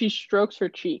she strokes her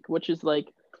cheek, which is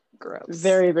like gross.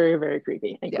 Very, very, very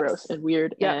creepy and gross and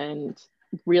weird and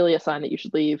really a sign that you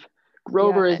should leave.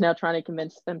 Grover is now trying to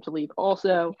convince them to leave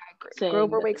also.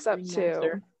 Grover wakes up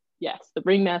too. Yes, the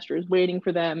ringmaster is waiting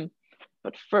for them.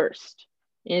 But first,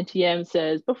 Auntie Em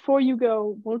says, before you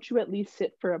go, won't you at least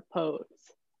sit for a pose?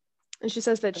 And she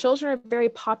says that children are very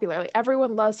popular. Like,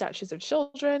 everyone loves statues of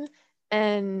children.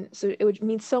 And so it would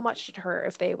mean so much to her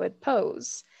if they would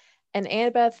pose. And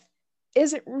Annabeth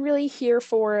isn't really here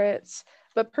for it.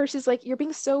 But Percy's like, you're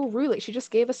being so rude. Like, she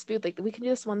just gave us food. Like, we can do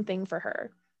this one thing for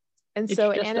her. And it's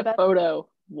so just Annabeth, a photo.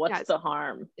 What's the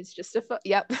harm? It's just a photo.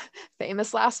 Yep.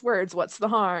 Famous last words. What's the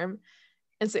harm?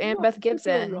 And so Annabeth gives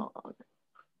in. Wrong.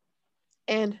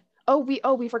 And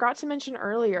we forgot to mention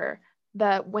earlier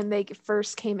that when they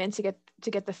first came in to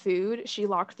get the food, she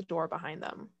locked the door behind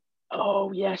them.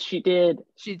 Oh yes, she did.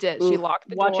 She did. Ooh, she locked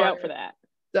the door. Watch out for that.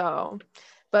 So,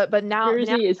 but now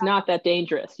Jersey is not that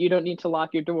dangerous. You don't need to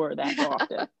lock your door that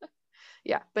often.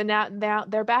 Yeah, but now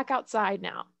they're back outside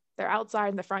now. They're outside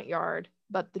in the front yard,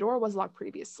 but the door was locked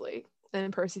previously.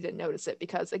 And Percy didn't notice it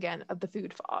because, again, of the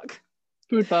food fog.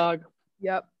 Food fog.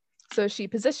 Yep. So she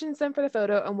positions them for the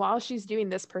photo, and while she's doing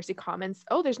this, Percy comments,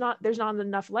 "Oh, there's not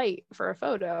enough light for a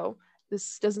photo.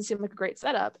 This doesn't seem like a great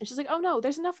setup." And she's like, "Oh no,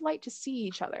 there's enough light to see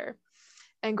each other."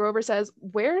 And Grover says,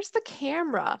 "Where's the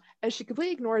camera?" And she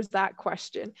completely ignores that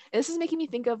question. And this is making me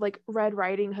think of like Red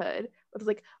Riding Hood. It's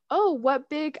like, "Oh, what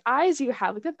big eyes you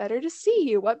have, like the better to see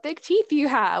you. What big teeth you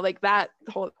have." Like that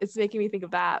whole, it's making me think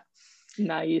of that.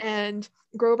 Nice. And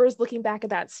Grover's looking back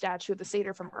at that statue of the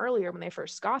satyr from earlier when they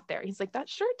first got there. He's like, "That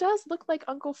sure does look like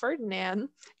Uncle Ferdinand."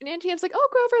 And Auntie Em's like, "Oh,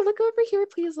 Grover, look over here,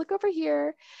 please. Look over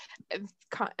here."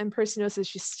 And Percy notices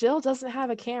she still doesn't have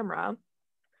a camera.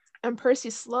 And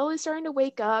Percy's slowly starting to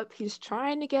wake up. He's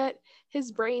trying to get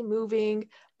his brain moving,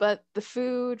 but the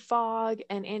food fog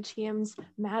and Auntie Em's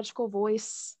magical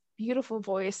voice beautiful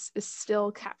voice is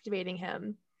still captivating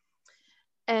him.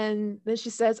 And then she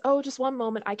says, oh, just one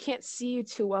moment, I can't see you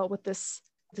too well with this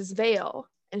veil.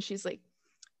 And she's like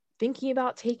thinking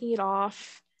about taking it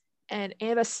off, and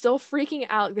Annabeth's still freaking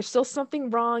out. There's still something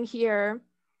wrong here.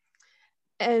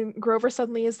 And Grover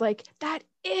suddenly is like, that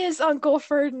is Uncle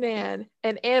Ferdinand.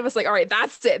 And Annabeth's like, all right,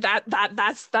 that's it.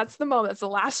 That's the moment. That's the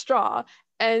last straw.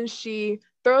 And she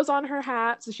throws on her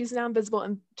hat, so she's now invisible,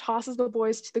 and tosses the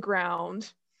boys to the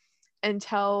ground and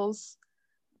tells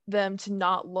them to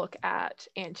not look at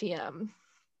Auntie M.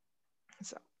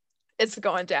 So it's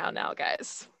going down now,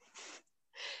 guys.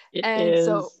 It is.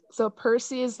 So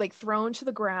Percy is like thrown to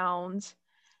the ground,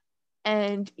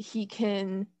 and he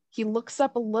looks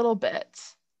up a little bit,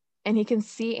 and he can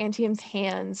see Auntie M's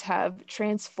hands have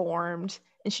transformed,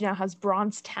 and she now has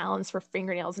bronze talons for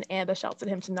fingernails, and Annabeth shouts at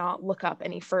him to not look up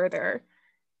any further.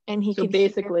 And he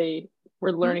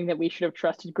we're learning that we should have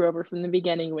trusted Grover from the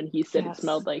beginning when he said it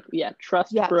smelled like,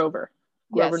 trust Grover.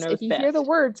 Grover knows if you best. hear the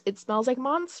words, it smells like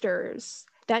monsters,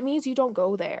 that means you don't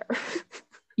go there.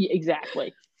 Yeah,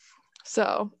 exactly.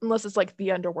 So unless it's like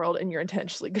the underworld and you're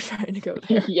intentionally trying to go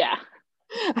there. Yeah.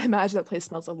 I imagine that place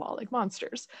smells a lot like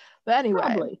monsters. But anyway,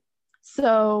 probably.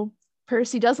 So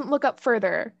Percy doesn't look up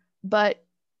further, but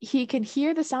he can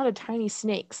hear the sound of tiny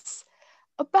snakes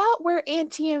about where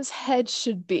Auntie M's head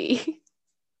should be.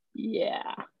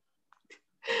 Yeah.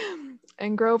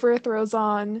 And Grover throws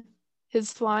on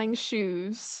his flying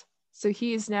shoes, so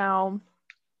he's now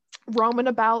roaming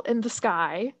about in the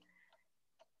sky,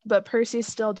 but Percy's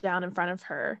still down in front of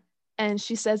her, and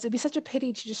she says, it'd be such a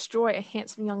pity to destroy a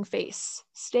handsome young face.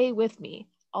 Stay with me.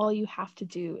 All you have to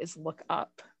do is look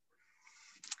up.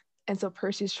 And so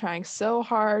Percy's trying so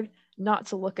hard not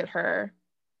to look at her,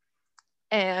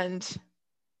 and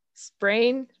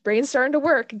brain's starting to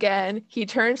work again. He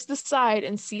turns to the side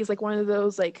and sees like one of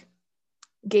those like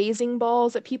gazing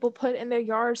balls that people put in their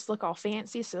yards to look all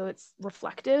fancy, so it's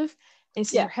reflective. And he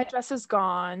sees her headdress is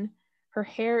gone, her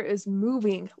hair is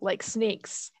moving like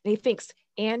snakes, and he thinks,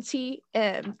 Auntie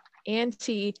M,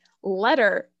 Auntie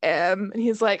letter M, and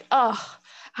he's like, oh,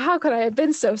 how could I have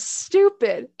been so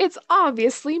stupid? It's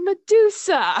obviously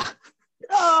Medusa.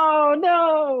 Oh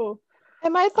no.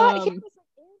 And my thought here was like,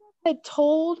 Annabeth had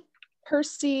told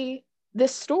Percy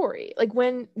this story, like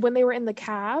when they were in the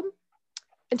cab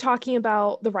and talking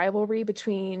about the rivalry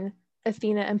between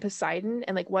Athena and Poseidon,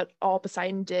 and like what all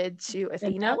Poseidon did to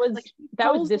Athena.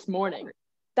 That was this morning.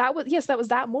 That was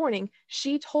that morning.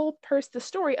 She told Percy the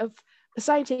story of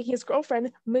Poseidon taking his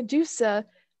girlfriend Medusa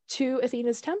to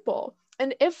Athena's temple.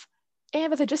 And if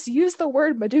Annabeth had just used the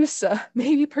word Medusa,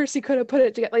 maybe Percy could have put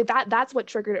it together. Like that's what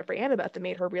triggered it for Annabeth and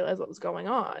made her realize what was going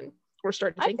on, or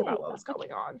start to think about what was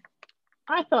going on.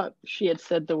 I thought she had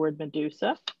said the word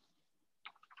Medusa.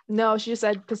 No, she just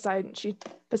said Poseidon.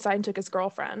 Poseidon took his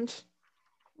girlfriend.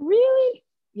 Really?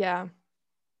 Yeah.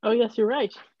 Oh yes, you're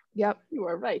right. Yep. You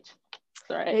are right.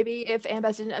 Sorry. Maybe if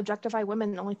Annabeth didn't objectify women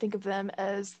and only think of them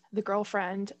as the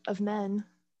girlfriend of men,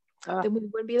 then we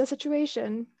wouldn't be in a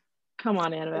situation. Come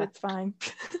on, Annabeth. But it's fine.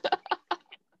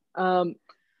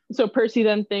 So Percy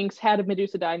then thinks, how did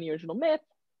Medusa die in the original myth?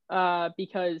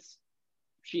 Because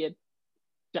she had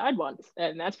died once,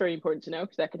 and that's very important to know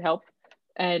because that could help.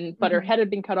 But her head had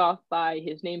been cut off by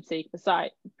his namesake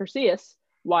Perseus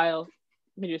while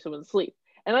Medusa was asleep.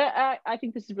 And I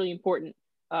think this is really important,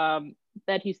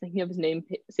 that he's thinking of his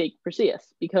namesake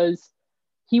Perseus, because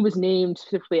he was named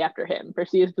specifically after him.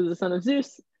 Perseus was the son of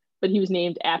Zeus, but he was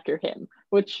named after him,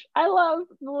 which I love.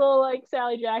 The little like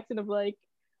Sally Jackson of like,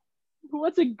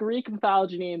 what's a Greek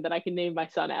mythology name that I can name my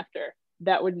son after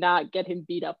that would not get him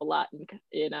beat up a lot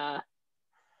in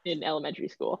elementary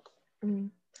school.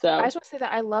 So I just want to say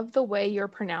that I love the way you're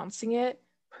pronouncing it,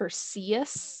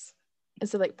 Perseus,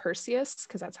 instead of like Perseus,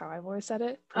 because that's how I've always said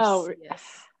it.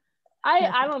 Perseus.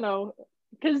 I don't know,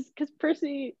 because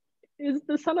Percy is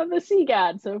the son of the sea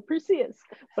god, so Perseus.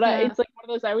 But it's like one of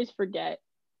those I always forget.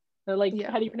 So like,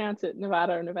 how do you pronounce it?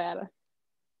 Nevada or Nevada?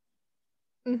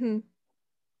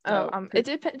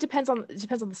 It depends on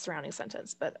the surrounding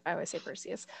sentence, but I always say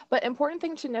Perseus. But important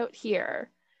thing to note here,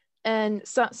 and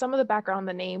some of the background on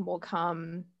the name will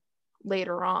come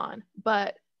later on,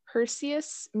 but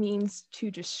Perseus means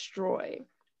to destroy.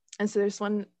 And so there's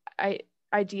one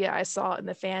idea I saw in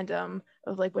the fandom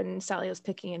of like when Sally was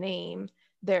picking a name,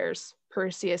 there's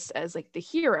Perseus as like the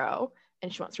hero,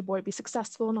 and she wants her boy to be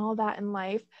successful and all that in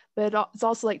life, but it's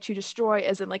also like to destroy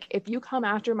as in like, if you come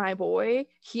after my boy,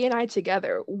 he and I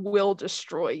together will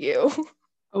destroy you.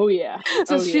 Oh yeah.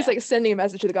 So she's like sending a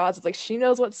message to the gods of like, she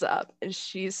knows what's up and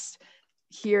she's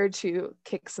here to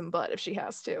kick some butt if she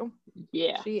has to.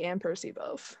 Yeah. She and Percy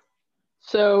both.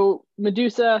 So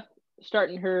Medusa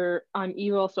starting her "I'm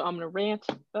evil, so I'm gonna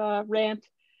rant."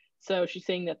 So she's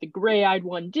saying that the gray-eyed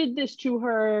one did this to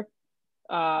her,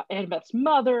 Annabeth's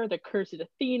mother, the cursed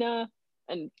Athena,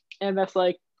 and Annabeth's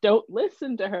like, don't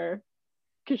listen to her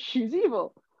because she's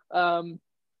evil.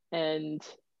 And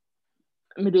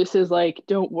Medusa's like,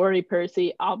 don't worry,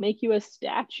 Percy, I'll make you a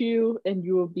statue and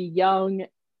you will be young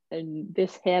and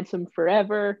this handsome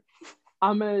forever.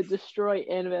 I'm gonna destroy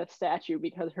Annabeth's statue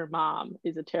because her mom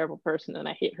is a terrible person and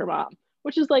I hate her mom,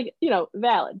 which is like,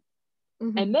 valid.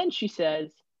 Mm-hmm. And then she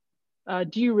says,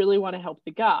 do you really want to help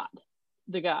the gods?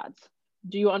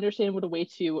 Do you understand what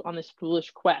awaits you on this foolish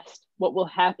quest? What will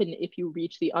happen if you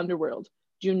reach the underworld?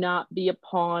 Do not be a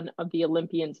pawn of the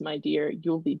Olympians, my dear.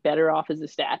 You'll be better off as a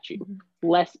statue.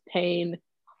 Less pain,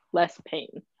 less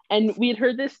pain. And we had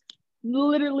heard this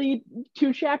literally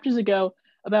 2 chapters ago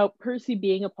about Percy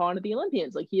being a pawn of the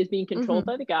Olympians. Like, he is being controlled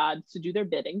by the gods to do their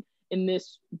bidding in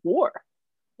this war.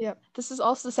 Yep. This is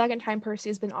also the second time Percy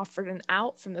has been offered an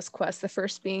out from this quest. The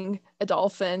first being a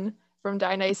dolphin from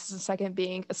Dionysus, the second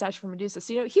being a statue from Medusa.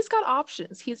 So, he's got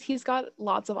options. He's got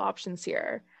lots of options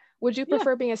here. Would you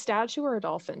prefer being a statue or a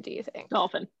dolphin, do you think?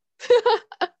 Dolphin.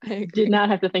 Did not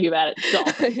have to think about it.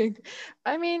 Dolphin.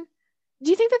 I mean,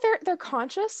 do you think that they're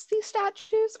conscious, these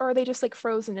statues, or are they just like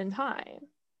frozen in time?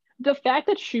 The fact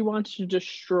that she wants to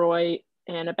destroy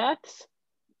Annabeth's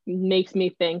makes me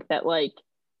think that like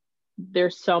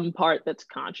there's some part that's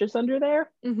conscious under there,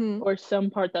 or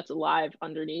some part that's alive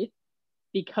underneath,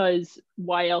 because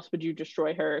why else would you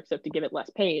destroy her except to give it less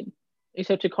pain,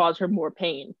 except to cause her more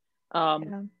pain?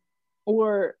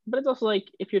 But it's also like,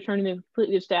 if you're turning it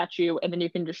completely a statue and then you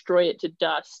can destroy it to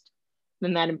dust,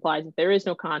 then that implies that there is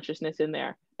no consciousness in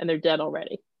there and they're dead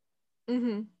already.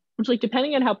 Which, like,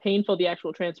 depending on how painful the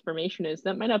actual transformation is,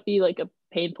 that might not be like a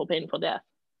painful death,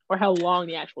 or how long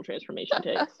the actual transformation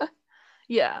takes.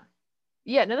 Yeah,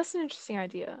 no, that's an interesting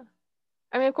idea.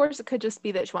 I mean, of course, it could just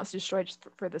be that she wants to destroy it just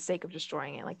for the sake of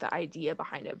destroying it, like the idea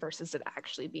behind it versus it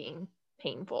actually being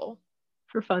painful.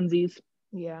 For funsies.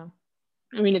 Yeah.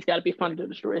 I mean, it's got to be fun to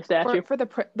destroy a statue. For the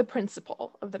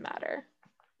principle of the matter.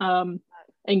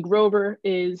 And Grover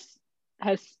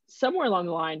has somewhere along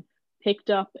the line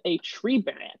picked up a tree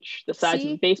branch the size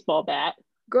of a baseball bat.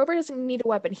 Grover doesn't need a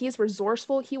weapon. He's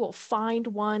resourceful. He will find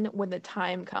one when the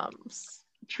time comes.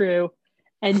 True.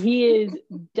 And he is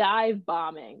dive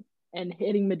bombing and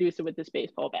hitting Medusa with this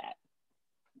baseball bat.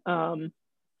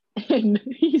 And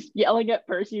he's yelling at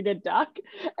Percy to duck,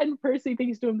 and Percy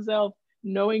thinks to himself,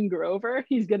 knowing Grover,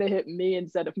 he's gonna hit me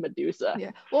instead of Medusa.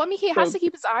 Yeah. Well, I mean, he has to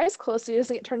keep his eyes closed so he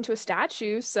doesn't get turned into a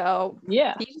statue. So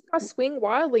yeah, he just gotta swing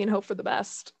wildly and hope for the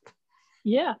best.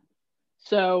 Yeah.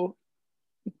 So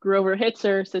Grover hits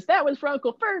her, says that was for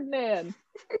Uncle Ferdinand,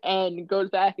 and goes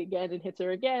back again and hits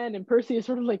her again. And Percy is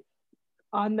sort of like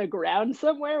on the ground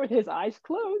somewhere with his eyes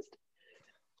closed.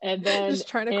 And then just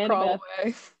trying to crawl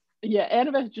away. Yeah,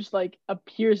 Annabeth just like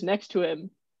appears next to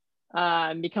him,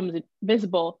 becomes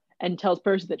invisible, and tells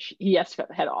Percy that he has to cut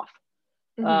the head off.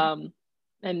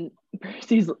 And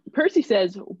Percy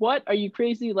says, "What, are you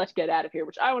crazy? Let's get out of here."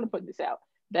 Which I want to put this out,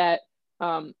 that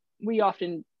we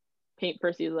often paint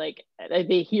Percy like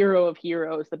the hero of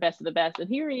heroes, the best of the best, and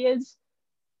here he is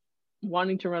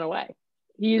wanting to run away.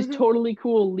 He is totally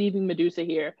cool leaving Medusa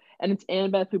here, and it's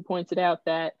Annabeth who points it out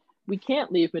that we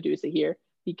can't leave Medusa here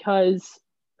because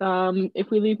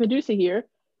if we leave Medusa here,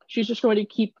 she's just going to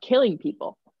keep killing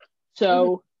people.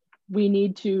 So we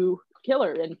need to kill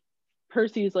her. And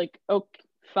Percy's like, okay,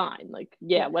 fine, like,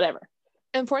 yeah, whatever.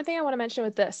 Important thing I want to mention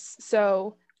with this.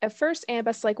 So at first,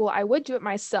 Annabeth's like, well, I would do it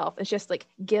myself. It's just like,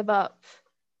 give up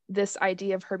this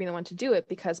idea of her being the one to do it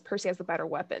because Percy has the better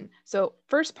weapon. So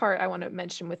first part I want to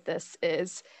mention with this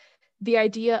is the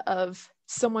idea of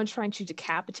someone trying to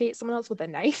decapitate someone else with a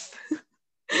knife.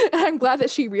 And I'm glad that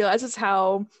she realizes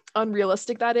how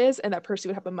unrealistic that is and that Percy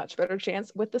would have a much better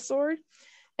chance with the sword.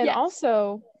 And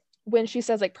also when she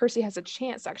says like Percy has a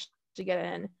chance to actually get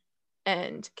in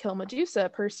and kill Medusa,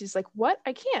 Percy's like, what?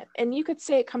 I can't. And you could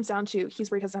say it comes down to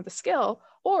he's where he doesn't have the skill,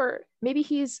 or maybe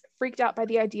he's freaked out by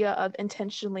the idea of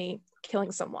intentionally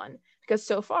killing someone, because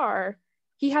so far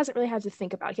he hasn't really had to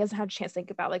think about it. He hasn't had a chance to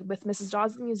think about, like with Mrs.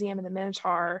 Dawes at the museum and the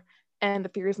Minotaur and the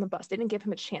Furies on the bus, they didn't give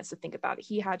him a chance to think about it.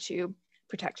 He had to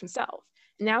protect himself.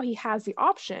 Now he has the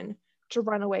option to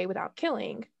run away without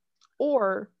killing,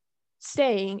 or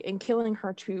staying and killing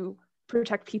her to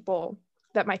protect people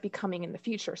that might be coming in the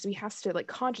future. So he has to like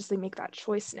consciously make that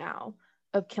choice now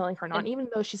of killing her. Not even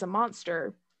though she's a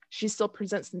monster, she still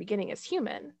presents in the beginning as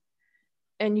human.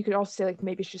 And you could also say like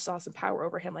maybe she saw some power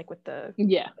over him, like with the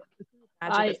magic.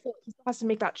 He still has to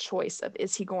make that choice of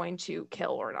is he going to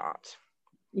kill or not.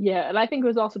 Yeah, and I think it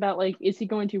was also about like, is he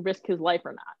going to risk his life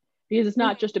or not? Because it's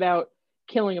not just about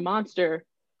killing a monster,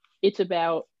 it's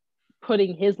about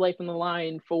putting his life on the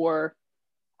line for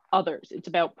others. It's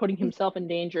about putting himself in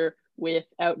danger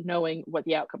without knowing what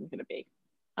the outcome is going to be.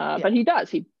 But he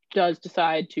does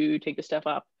decide to take the step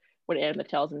up when Annabeth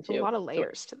tells him to. A lot of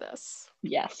layers to this.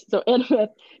 Yes. So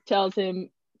Annabeth tells him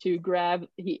to grab,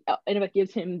 Annabeth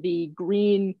gives him the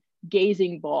green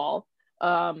gazing ball,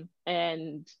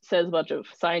 and says a bunch of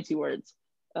sciencey words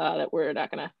that we're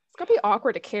not gonna. It's gonna be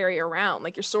awkward to carry around.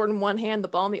 Like your sword in one hand, the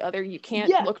ball in the other. You can't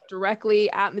look directly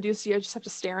at Medusa. You just have to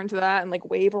stare into that and like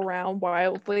wave around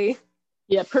wildly.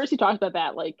 Yeah, Percy talks about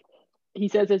that. Like he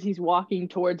says as he's walking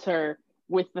towards her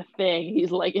with the thing,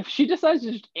 he's like, if she decides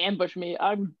to just ambush me,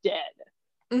 I'm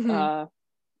dead.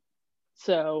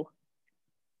 So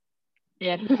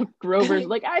yeah, Grover's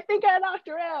like, I think I knocked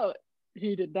her out.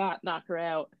 He did not knock her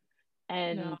out.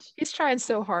 And he's trying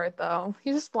so hard though.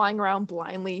 He's just flying around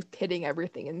blindly, hitting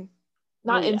everything and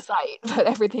not in sight, but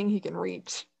everything he can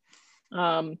reach.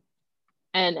 And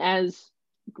as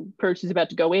Percy's about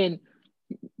to go in,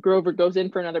 Grover goes in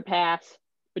for another pass.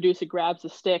 Medusa grabs the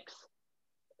stick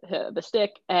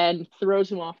and throws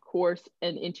him off course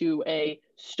and into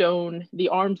the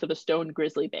arms of a stone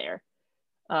grizzly bear.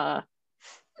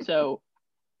 So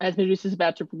as Medusa's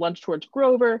about to lunge towards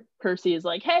Grover, Percy is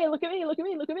like, hey, look at me, look at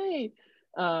me, look at me.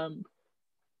 And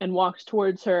walks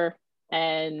towards her,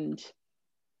 and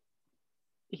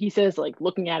he says, like,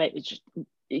 looking at it, it's just,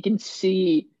 you can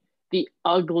see the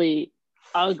ugly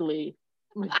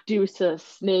Medusa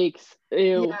snakes.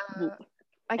 Ew. Yeah,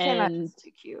 I can't imagine. It's too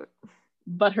cute.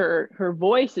 But her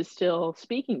voice is still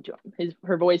speaking to him.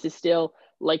 Her voice is still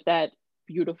like that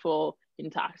beautiful,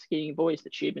 intoxicating voice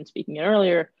that she had been speaking in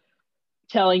earlier,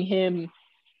 telling him,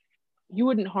 you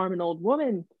wouldn't harm an old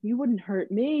woman. You wouldn't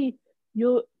hurt me.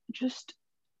 You'll just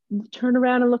turn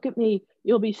around and look at me.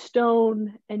 You'll be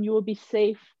stone and you will be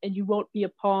safe and you won't be a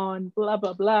pawn. Blah,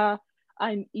 blah, blah.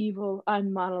 I'm evil.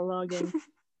 I'm monologuing.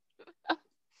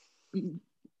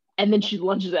 And then she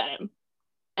lunges at him.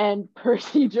 And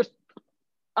Percy just,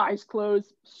 eyes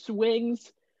closed,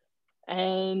 swings,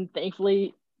 and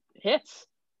thankfully hits.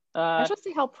 I just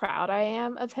see how proud I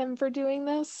am of him for doing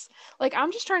this. Like,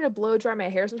 I'm just trying to blow dry my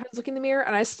hair sometimes looking in the mirror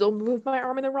and I still move my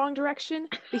arm in the wrong direction.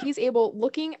 But he's able,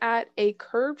 looking at a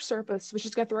curved surface, which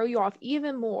is going to throw you off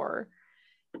even more,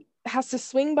 has to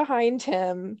swing behind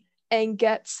him and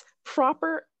gets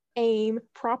proper aim,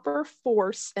 proper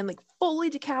force, and like fully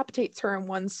decapitates her in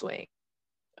one swing.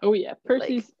 Oh yeah,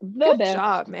 Percy's like, the good best. Good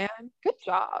job, man. Good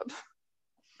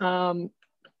job.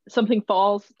 Something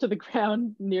falls to the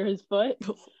ground near his foot.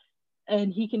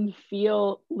 And he can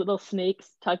feel little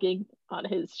snakes tugging on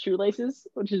his shoelaces,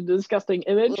 which is a disgusting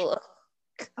image.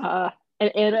 And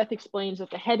Annabeth explains that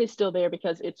the head is still there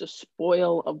because it's a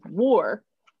spoil of war.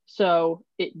 So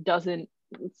it's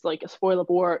like a spoil of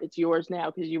war. It's yours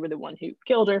now because you were the one who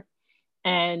killed her.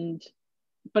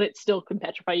 But it still can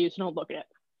petrify you, so don't look at it.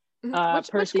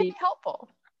 Which can be helpful.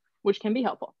 Which can be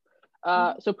helpful.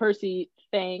 So Percy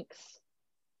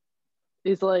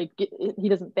is like, he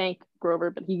doesn't thank Grover,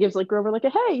 but he gives like Grover like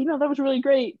a, hey, that was really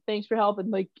great, thanks for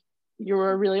helping, like you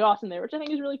were really awesome there, which I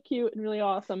think is really cute and really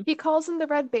awesome. He calls him the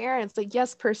Red Baron. It's like,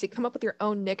 yes, Percy, come up with your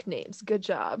own nicknames, good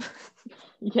job.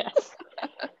 Yes.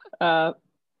 So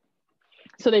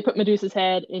they put Medusa's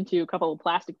head into a couple of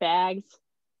plastic bags,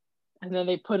 and then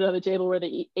they put it on the table where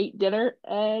they ate dinner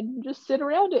and just sit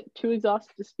around it, too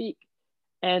exhausted to speak.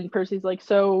 And Percy's like,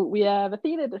 so we have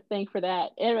Athena to thank for that.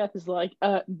 Annabeth is like,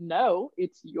 no,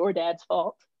 it's your dad's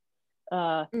fault.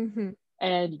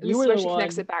 And you were the one. She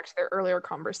connects it back to their earlier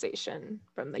conversation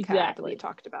from the cat that we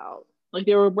talked about. Like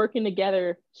they were working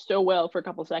together so well for a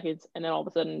couple seconds, and then all of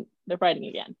a sudden they're fighting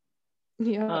again.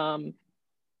 Yeah.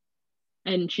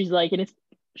 And she's like,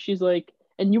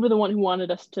 and you were the one who wanted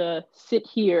us to sit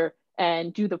here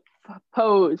and do the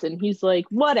pose. And he's like,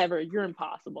 whatever, you're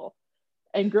impossible.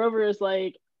 And Grover is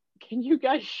like, can you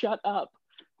guys shut up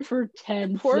for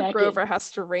 10 Poor seconds? Grover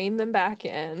has to rein them back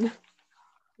in.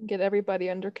 Get everybody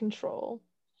under control.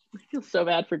 I feel so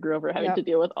bad for Grover having to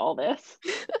deal with all this.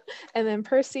 And then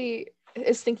Percy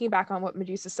is thinking back on what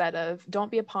Medusa said of,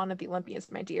 don't be a pawn of the Olympians,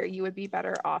 my dear. You would be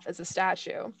better off as a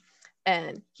statue.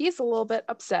 And he's a little bit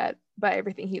upset by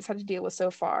everything he's had to deal with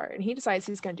so far. And he decides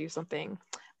he's going to do something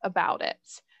about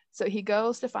it. So he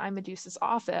goes to find Medusa's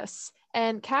office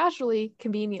and casually,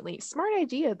 conveniently, smart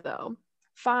idea though,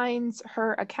 finds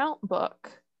her account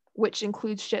book, which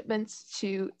includes shipments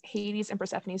to Hades and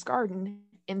Persephone's garden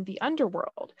in the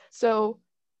underworld. So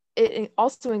it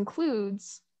also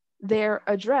includes their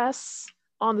address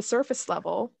on the surface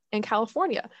level in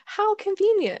California. How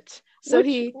convenient. So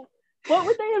he What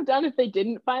would they have done if they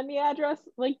didn't find the address?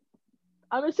 Like,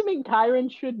 I'm assuming Chiron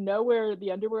should know where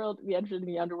the entrance to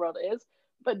the underworld is,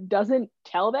 but doesn't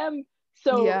tell them.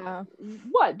 So Yeah.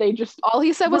 what? They just all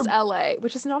he said was LA,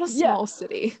 which is not a small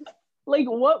city. Like,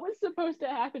 what was supposed to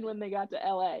happen when they got to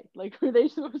LA? Like, were they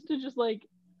supposed to just like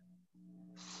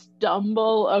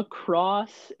stumble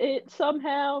across it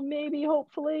somehow? Maybe,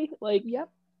 hopefully. Like, yep.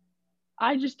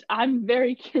 I'm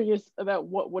very curious about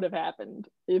what would have happened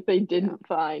if they didn't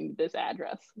find this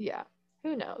address. Yeah.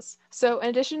 Who knows? So in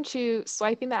addition to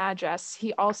swiping the address,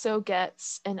 he also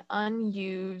gets an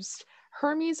unused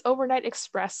Hermes Overnight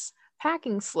Express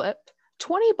packing slip,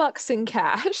 $20 in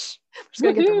cash, which is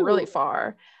going to get them really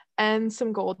far, and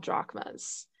some gold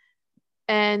drachmas.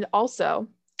 And also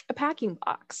a packing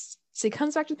box. So he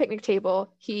comes back to the picnic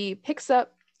table, he picks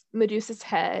up Medusa's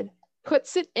head,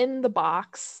 puts it in the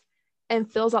box, and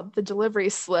fills out the delivery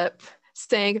slip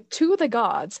saying, "To the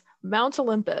gods, Mount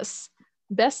Olympus,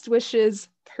 best wishes,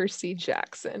 Percy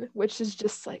Jackson," which is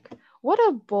just like, what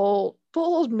a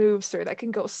bold move, sir, that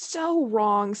can go so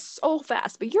wrong so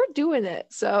fast, but you're doing it.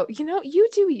 So, you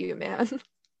do you, man.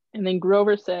 And then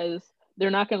Grover says, they're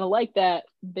not going to like that.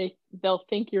 They'll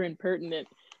think you're impertinent.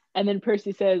 And then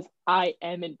Percy says, "I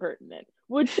am impertinent,"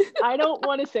 which I don't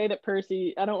want to say that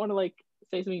Percy, I don't want to like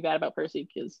say something bad about Percy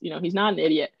because, he's not an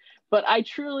idiot. But I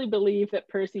truly believe that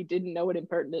Percy didn't know what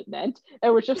impertinent meant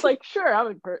and was just like, sure, I'm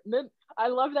impertinent. I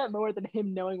love that more than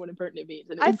him knowing what impertinent means.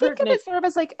 And I think of it sort of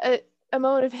as like a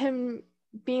moment of him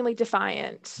being like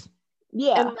defiant.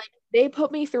 Yeah. And like, they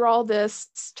put me through all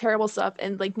this terrible stuff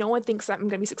and like no one thinks that I'm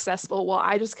gonna be successful. Well,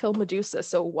 I just killed Medusa,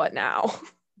 so what now?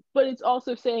 But it's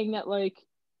also saying that like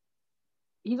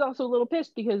he's also a little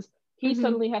pissed because he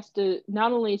suddenly has to,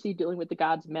 not only is he dealing with the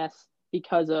god's mess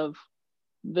because of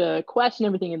the quest and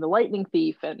everything and the lightning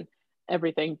thief and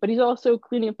everything, but he's also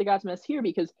cleaning up the god's mess here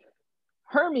because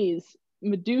Hermes,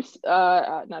 Hermes,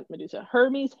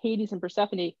 Hades, and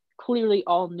Persephone clearly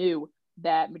all knew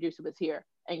that Medusa was here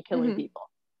and killing people.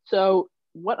 So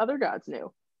what other gods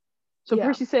knew? So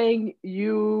Percy's saying,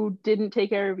 you didn't take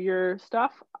care of your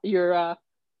stuff, you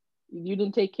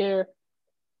didn't take care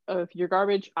of your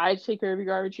garbage, I take care of your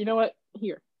garbage. You know what?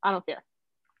 Here, I don't care.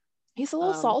 He's a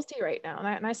little salty right now,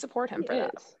 and I support him for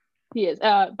that. He is.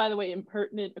 By the way,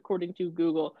 impertinent, according to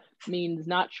Google, means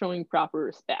not showing proper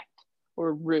respect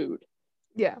or rude.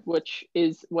 Yeah. Which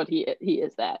is what he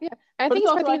is that. Yeah. I think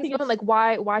he's like,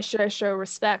 why should I show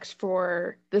respect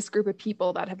for this group of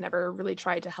people that have never really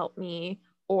tried to help me,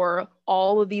 or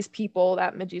all of these people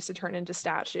that Medusa turned into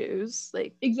statues?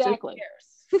 Like, exactly.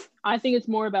 I think it's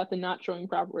more about the not showing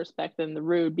proper respect than the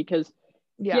rude, because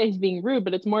he's being rude,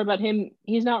 but it's more about him.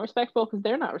 He's not respectful because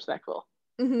they're not respectful.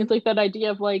 It's like that idea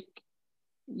of like,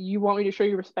 you want me to show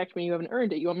you respect when you haven't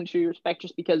earned it. You want me to show you respect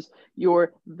just because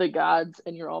you're the gods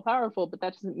and you're all powerful, but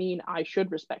that doesn't mean I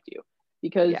should respect you,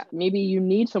 because maybe you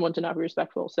need someone to not be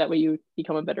respectful so that way you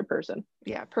become a better person.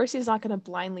 Yeah, Percy's not going to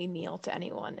blindly kneel to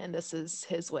anyone, and this is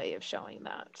his way of showing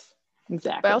that.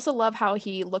 Exactly. But I also love how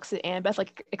he looks at Annabeth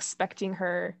like expecting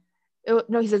her.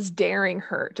 No, he says daring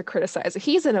her to criticize.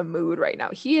 He's in a mood right now.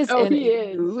 He is in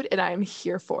a mood, and I'm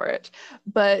here for it.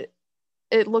 But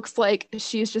it looks like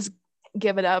she's just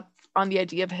given up on the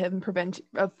idea of him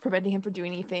preventing him from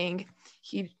doing anything.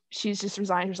 She's just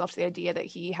resigned herself to the idea that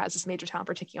he has this major talent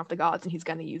for taking off the gods and he's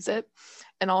going to use it.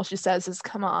 And all she says is,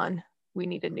 "Come on, we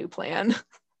need a new plan."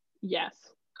 Yes,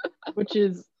 which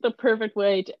is the perfect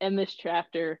way to end this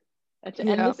chapter and to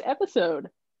end this episode.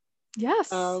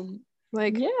 Yes.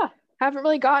 Haven't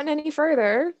really gotten any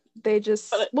further. They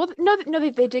just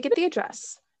they did get the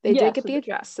address. They did get the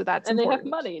address, so that's and important. They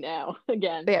have money now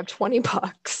again. They have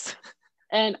 $20.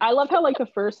 And I love how like the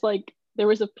first like there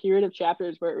was a period of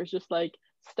chapters where it was just like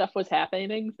stuff was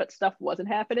happening, but stuff wasn't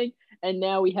happening, and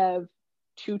now we have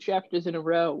 2 chapters in a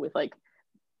row with like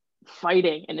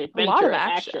fighting and adventure, a lot of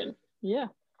action. Yeah.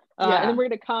 And then we're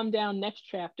gonna calm down next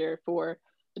chapter. For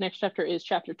the next chapter is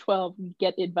chapter 12.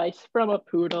 Get advice from a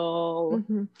poodle.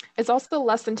 It's also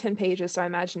less than 10 pages, so I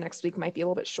imagine next week might be a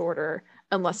little bit shorter,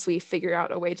 unless we figure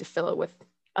out a way to fill it with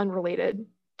unrelated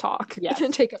talk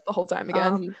and take up the whole time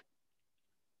again.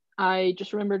 I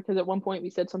just remembered because at one point we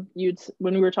said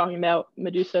when we were talking about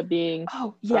Medusa being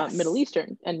Middle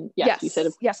Eastern, and you said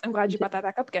I'm glad you brought that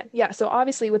back up again. So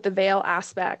obviously with the veil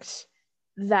aspect,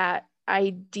 that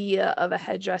idea of a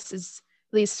headdress is,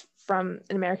 at least from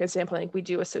an American standpoint, like we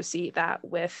do associate that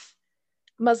with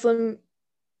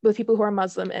people who are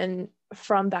Muslim and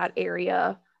from that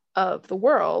area of the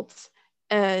world,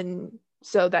 and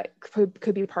so that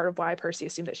could be part of why Percy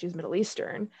assumed that she's Middle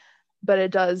Eastern. But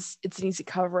it's an easy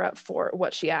cover up for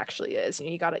what she actually is.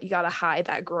 You gotta hide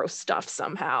that gross stuff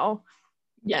somehow.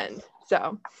 And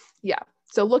so, yeah.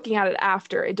 So looking at it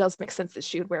after, it does make sense that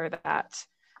she would wear that.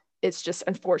 It's just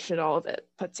unfortunate all of it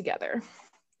put together.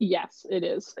 Yes, it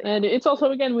is. And it's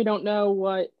also, again, we don't know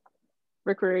what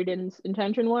Rick Riordan's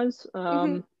intention was.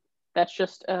 That's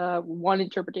just one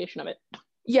interpretation of it.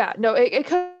 Yeah, no, it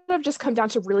could have just come down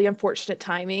to really unfortunate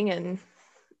timing and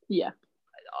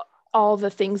all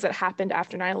the things that happened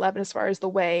after 9/11 as far as the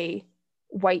way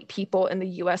white people in the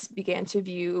US began to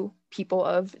view people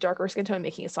of darker skin tone,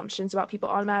 making assumptions about people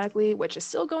automatically, which is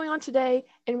still going on today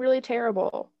and really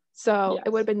terrible. So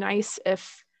it would have been nice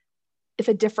if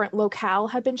a different locale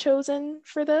had been chosen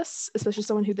for this, especially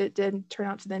someone who did turn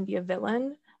out to then be a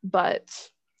villain, but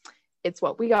it's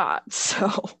what we got. So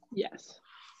yeah.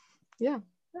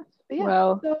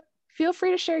 Well, so feel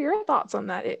free to share your thoughts on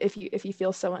that if you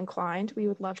feel so inclined. We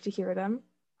would love to hear them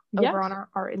over on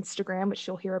our Instagram, which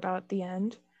you'll hear about at the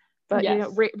end. But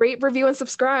rate, review, and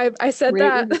subscribe. I said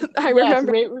that. I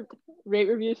remember. Rate,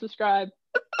 review, subscribe,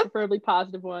 preferably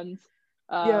positive ones.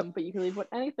 But you can leave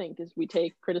anything because we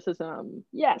take criticism.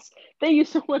 Yes. Thank you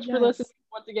so much for listening.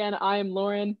 Once again, I am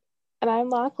Lauren. And I'm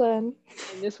Lachlan.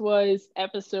 And this was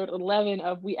episode 11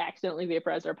 of We Accidentally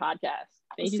Vaporized Our Podcast.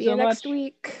 Thank you so much. See you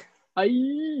next week.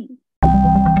 Bye.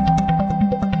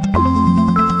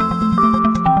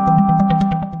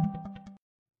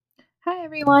 Hi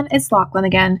everyone, it's Lachlan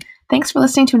again. Thanks for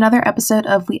listening to another episode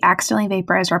of We Accidentally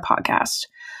Vaporized Our Podcast.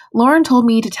 Lauren told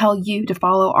me to tell you to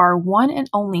follow our one and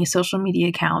only social media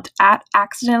account at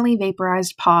Accidentally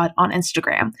Vaporized Pod on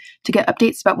Instagram to get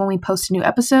updates about when we post a new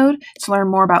episode, to learn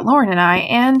more about Lauren and I,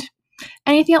 and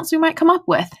anything else we might come up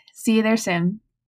with. See you there soon.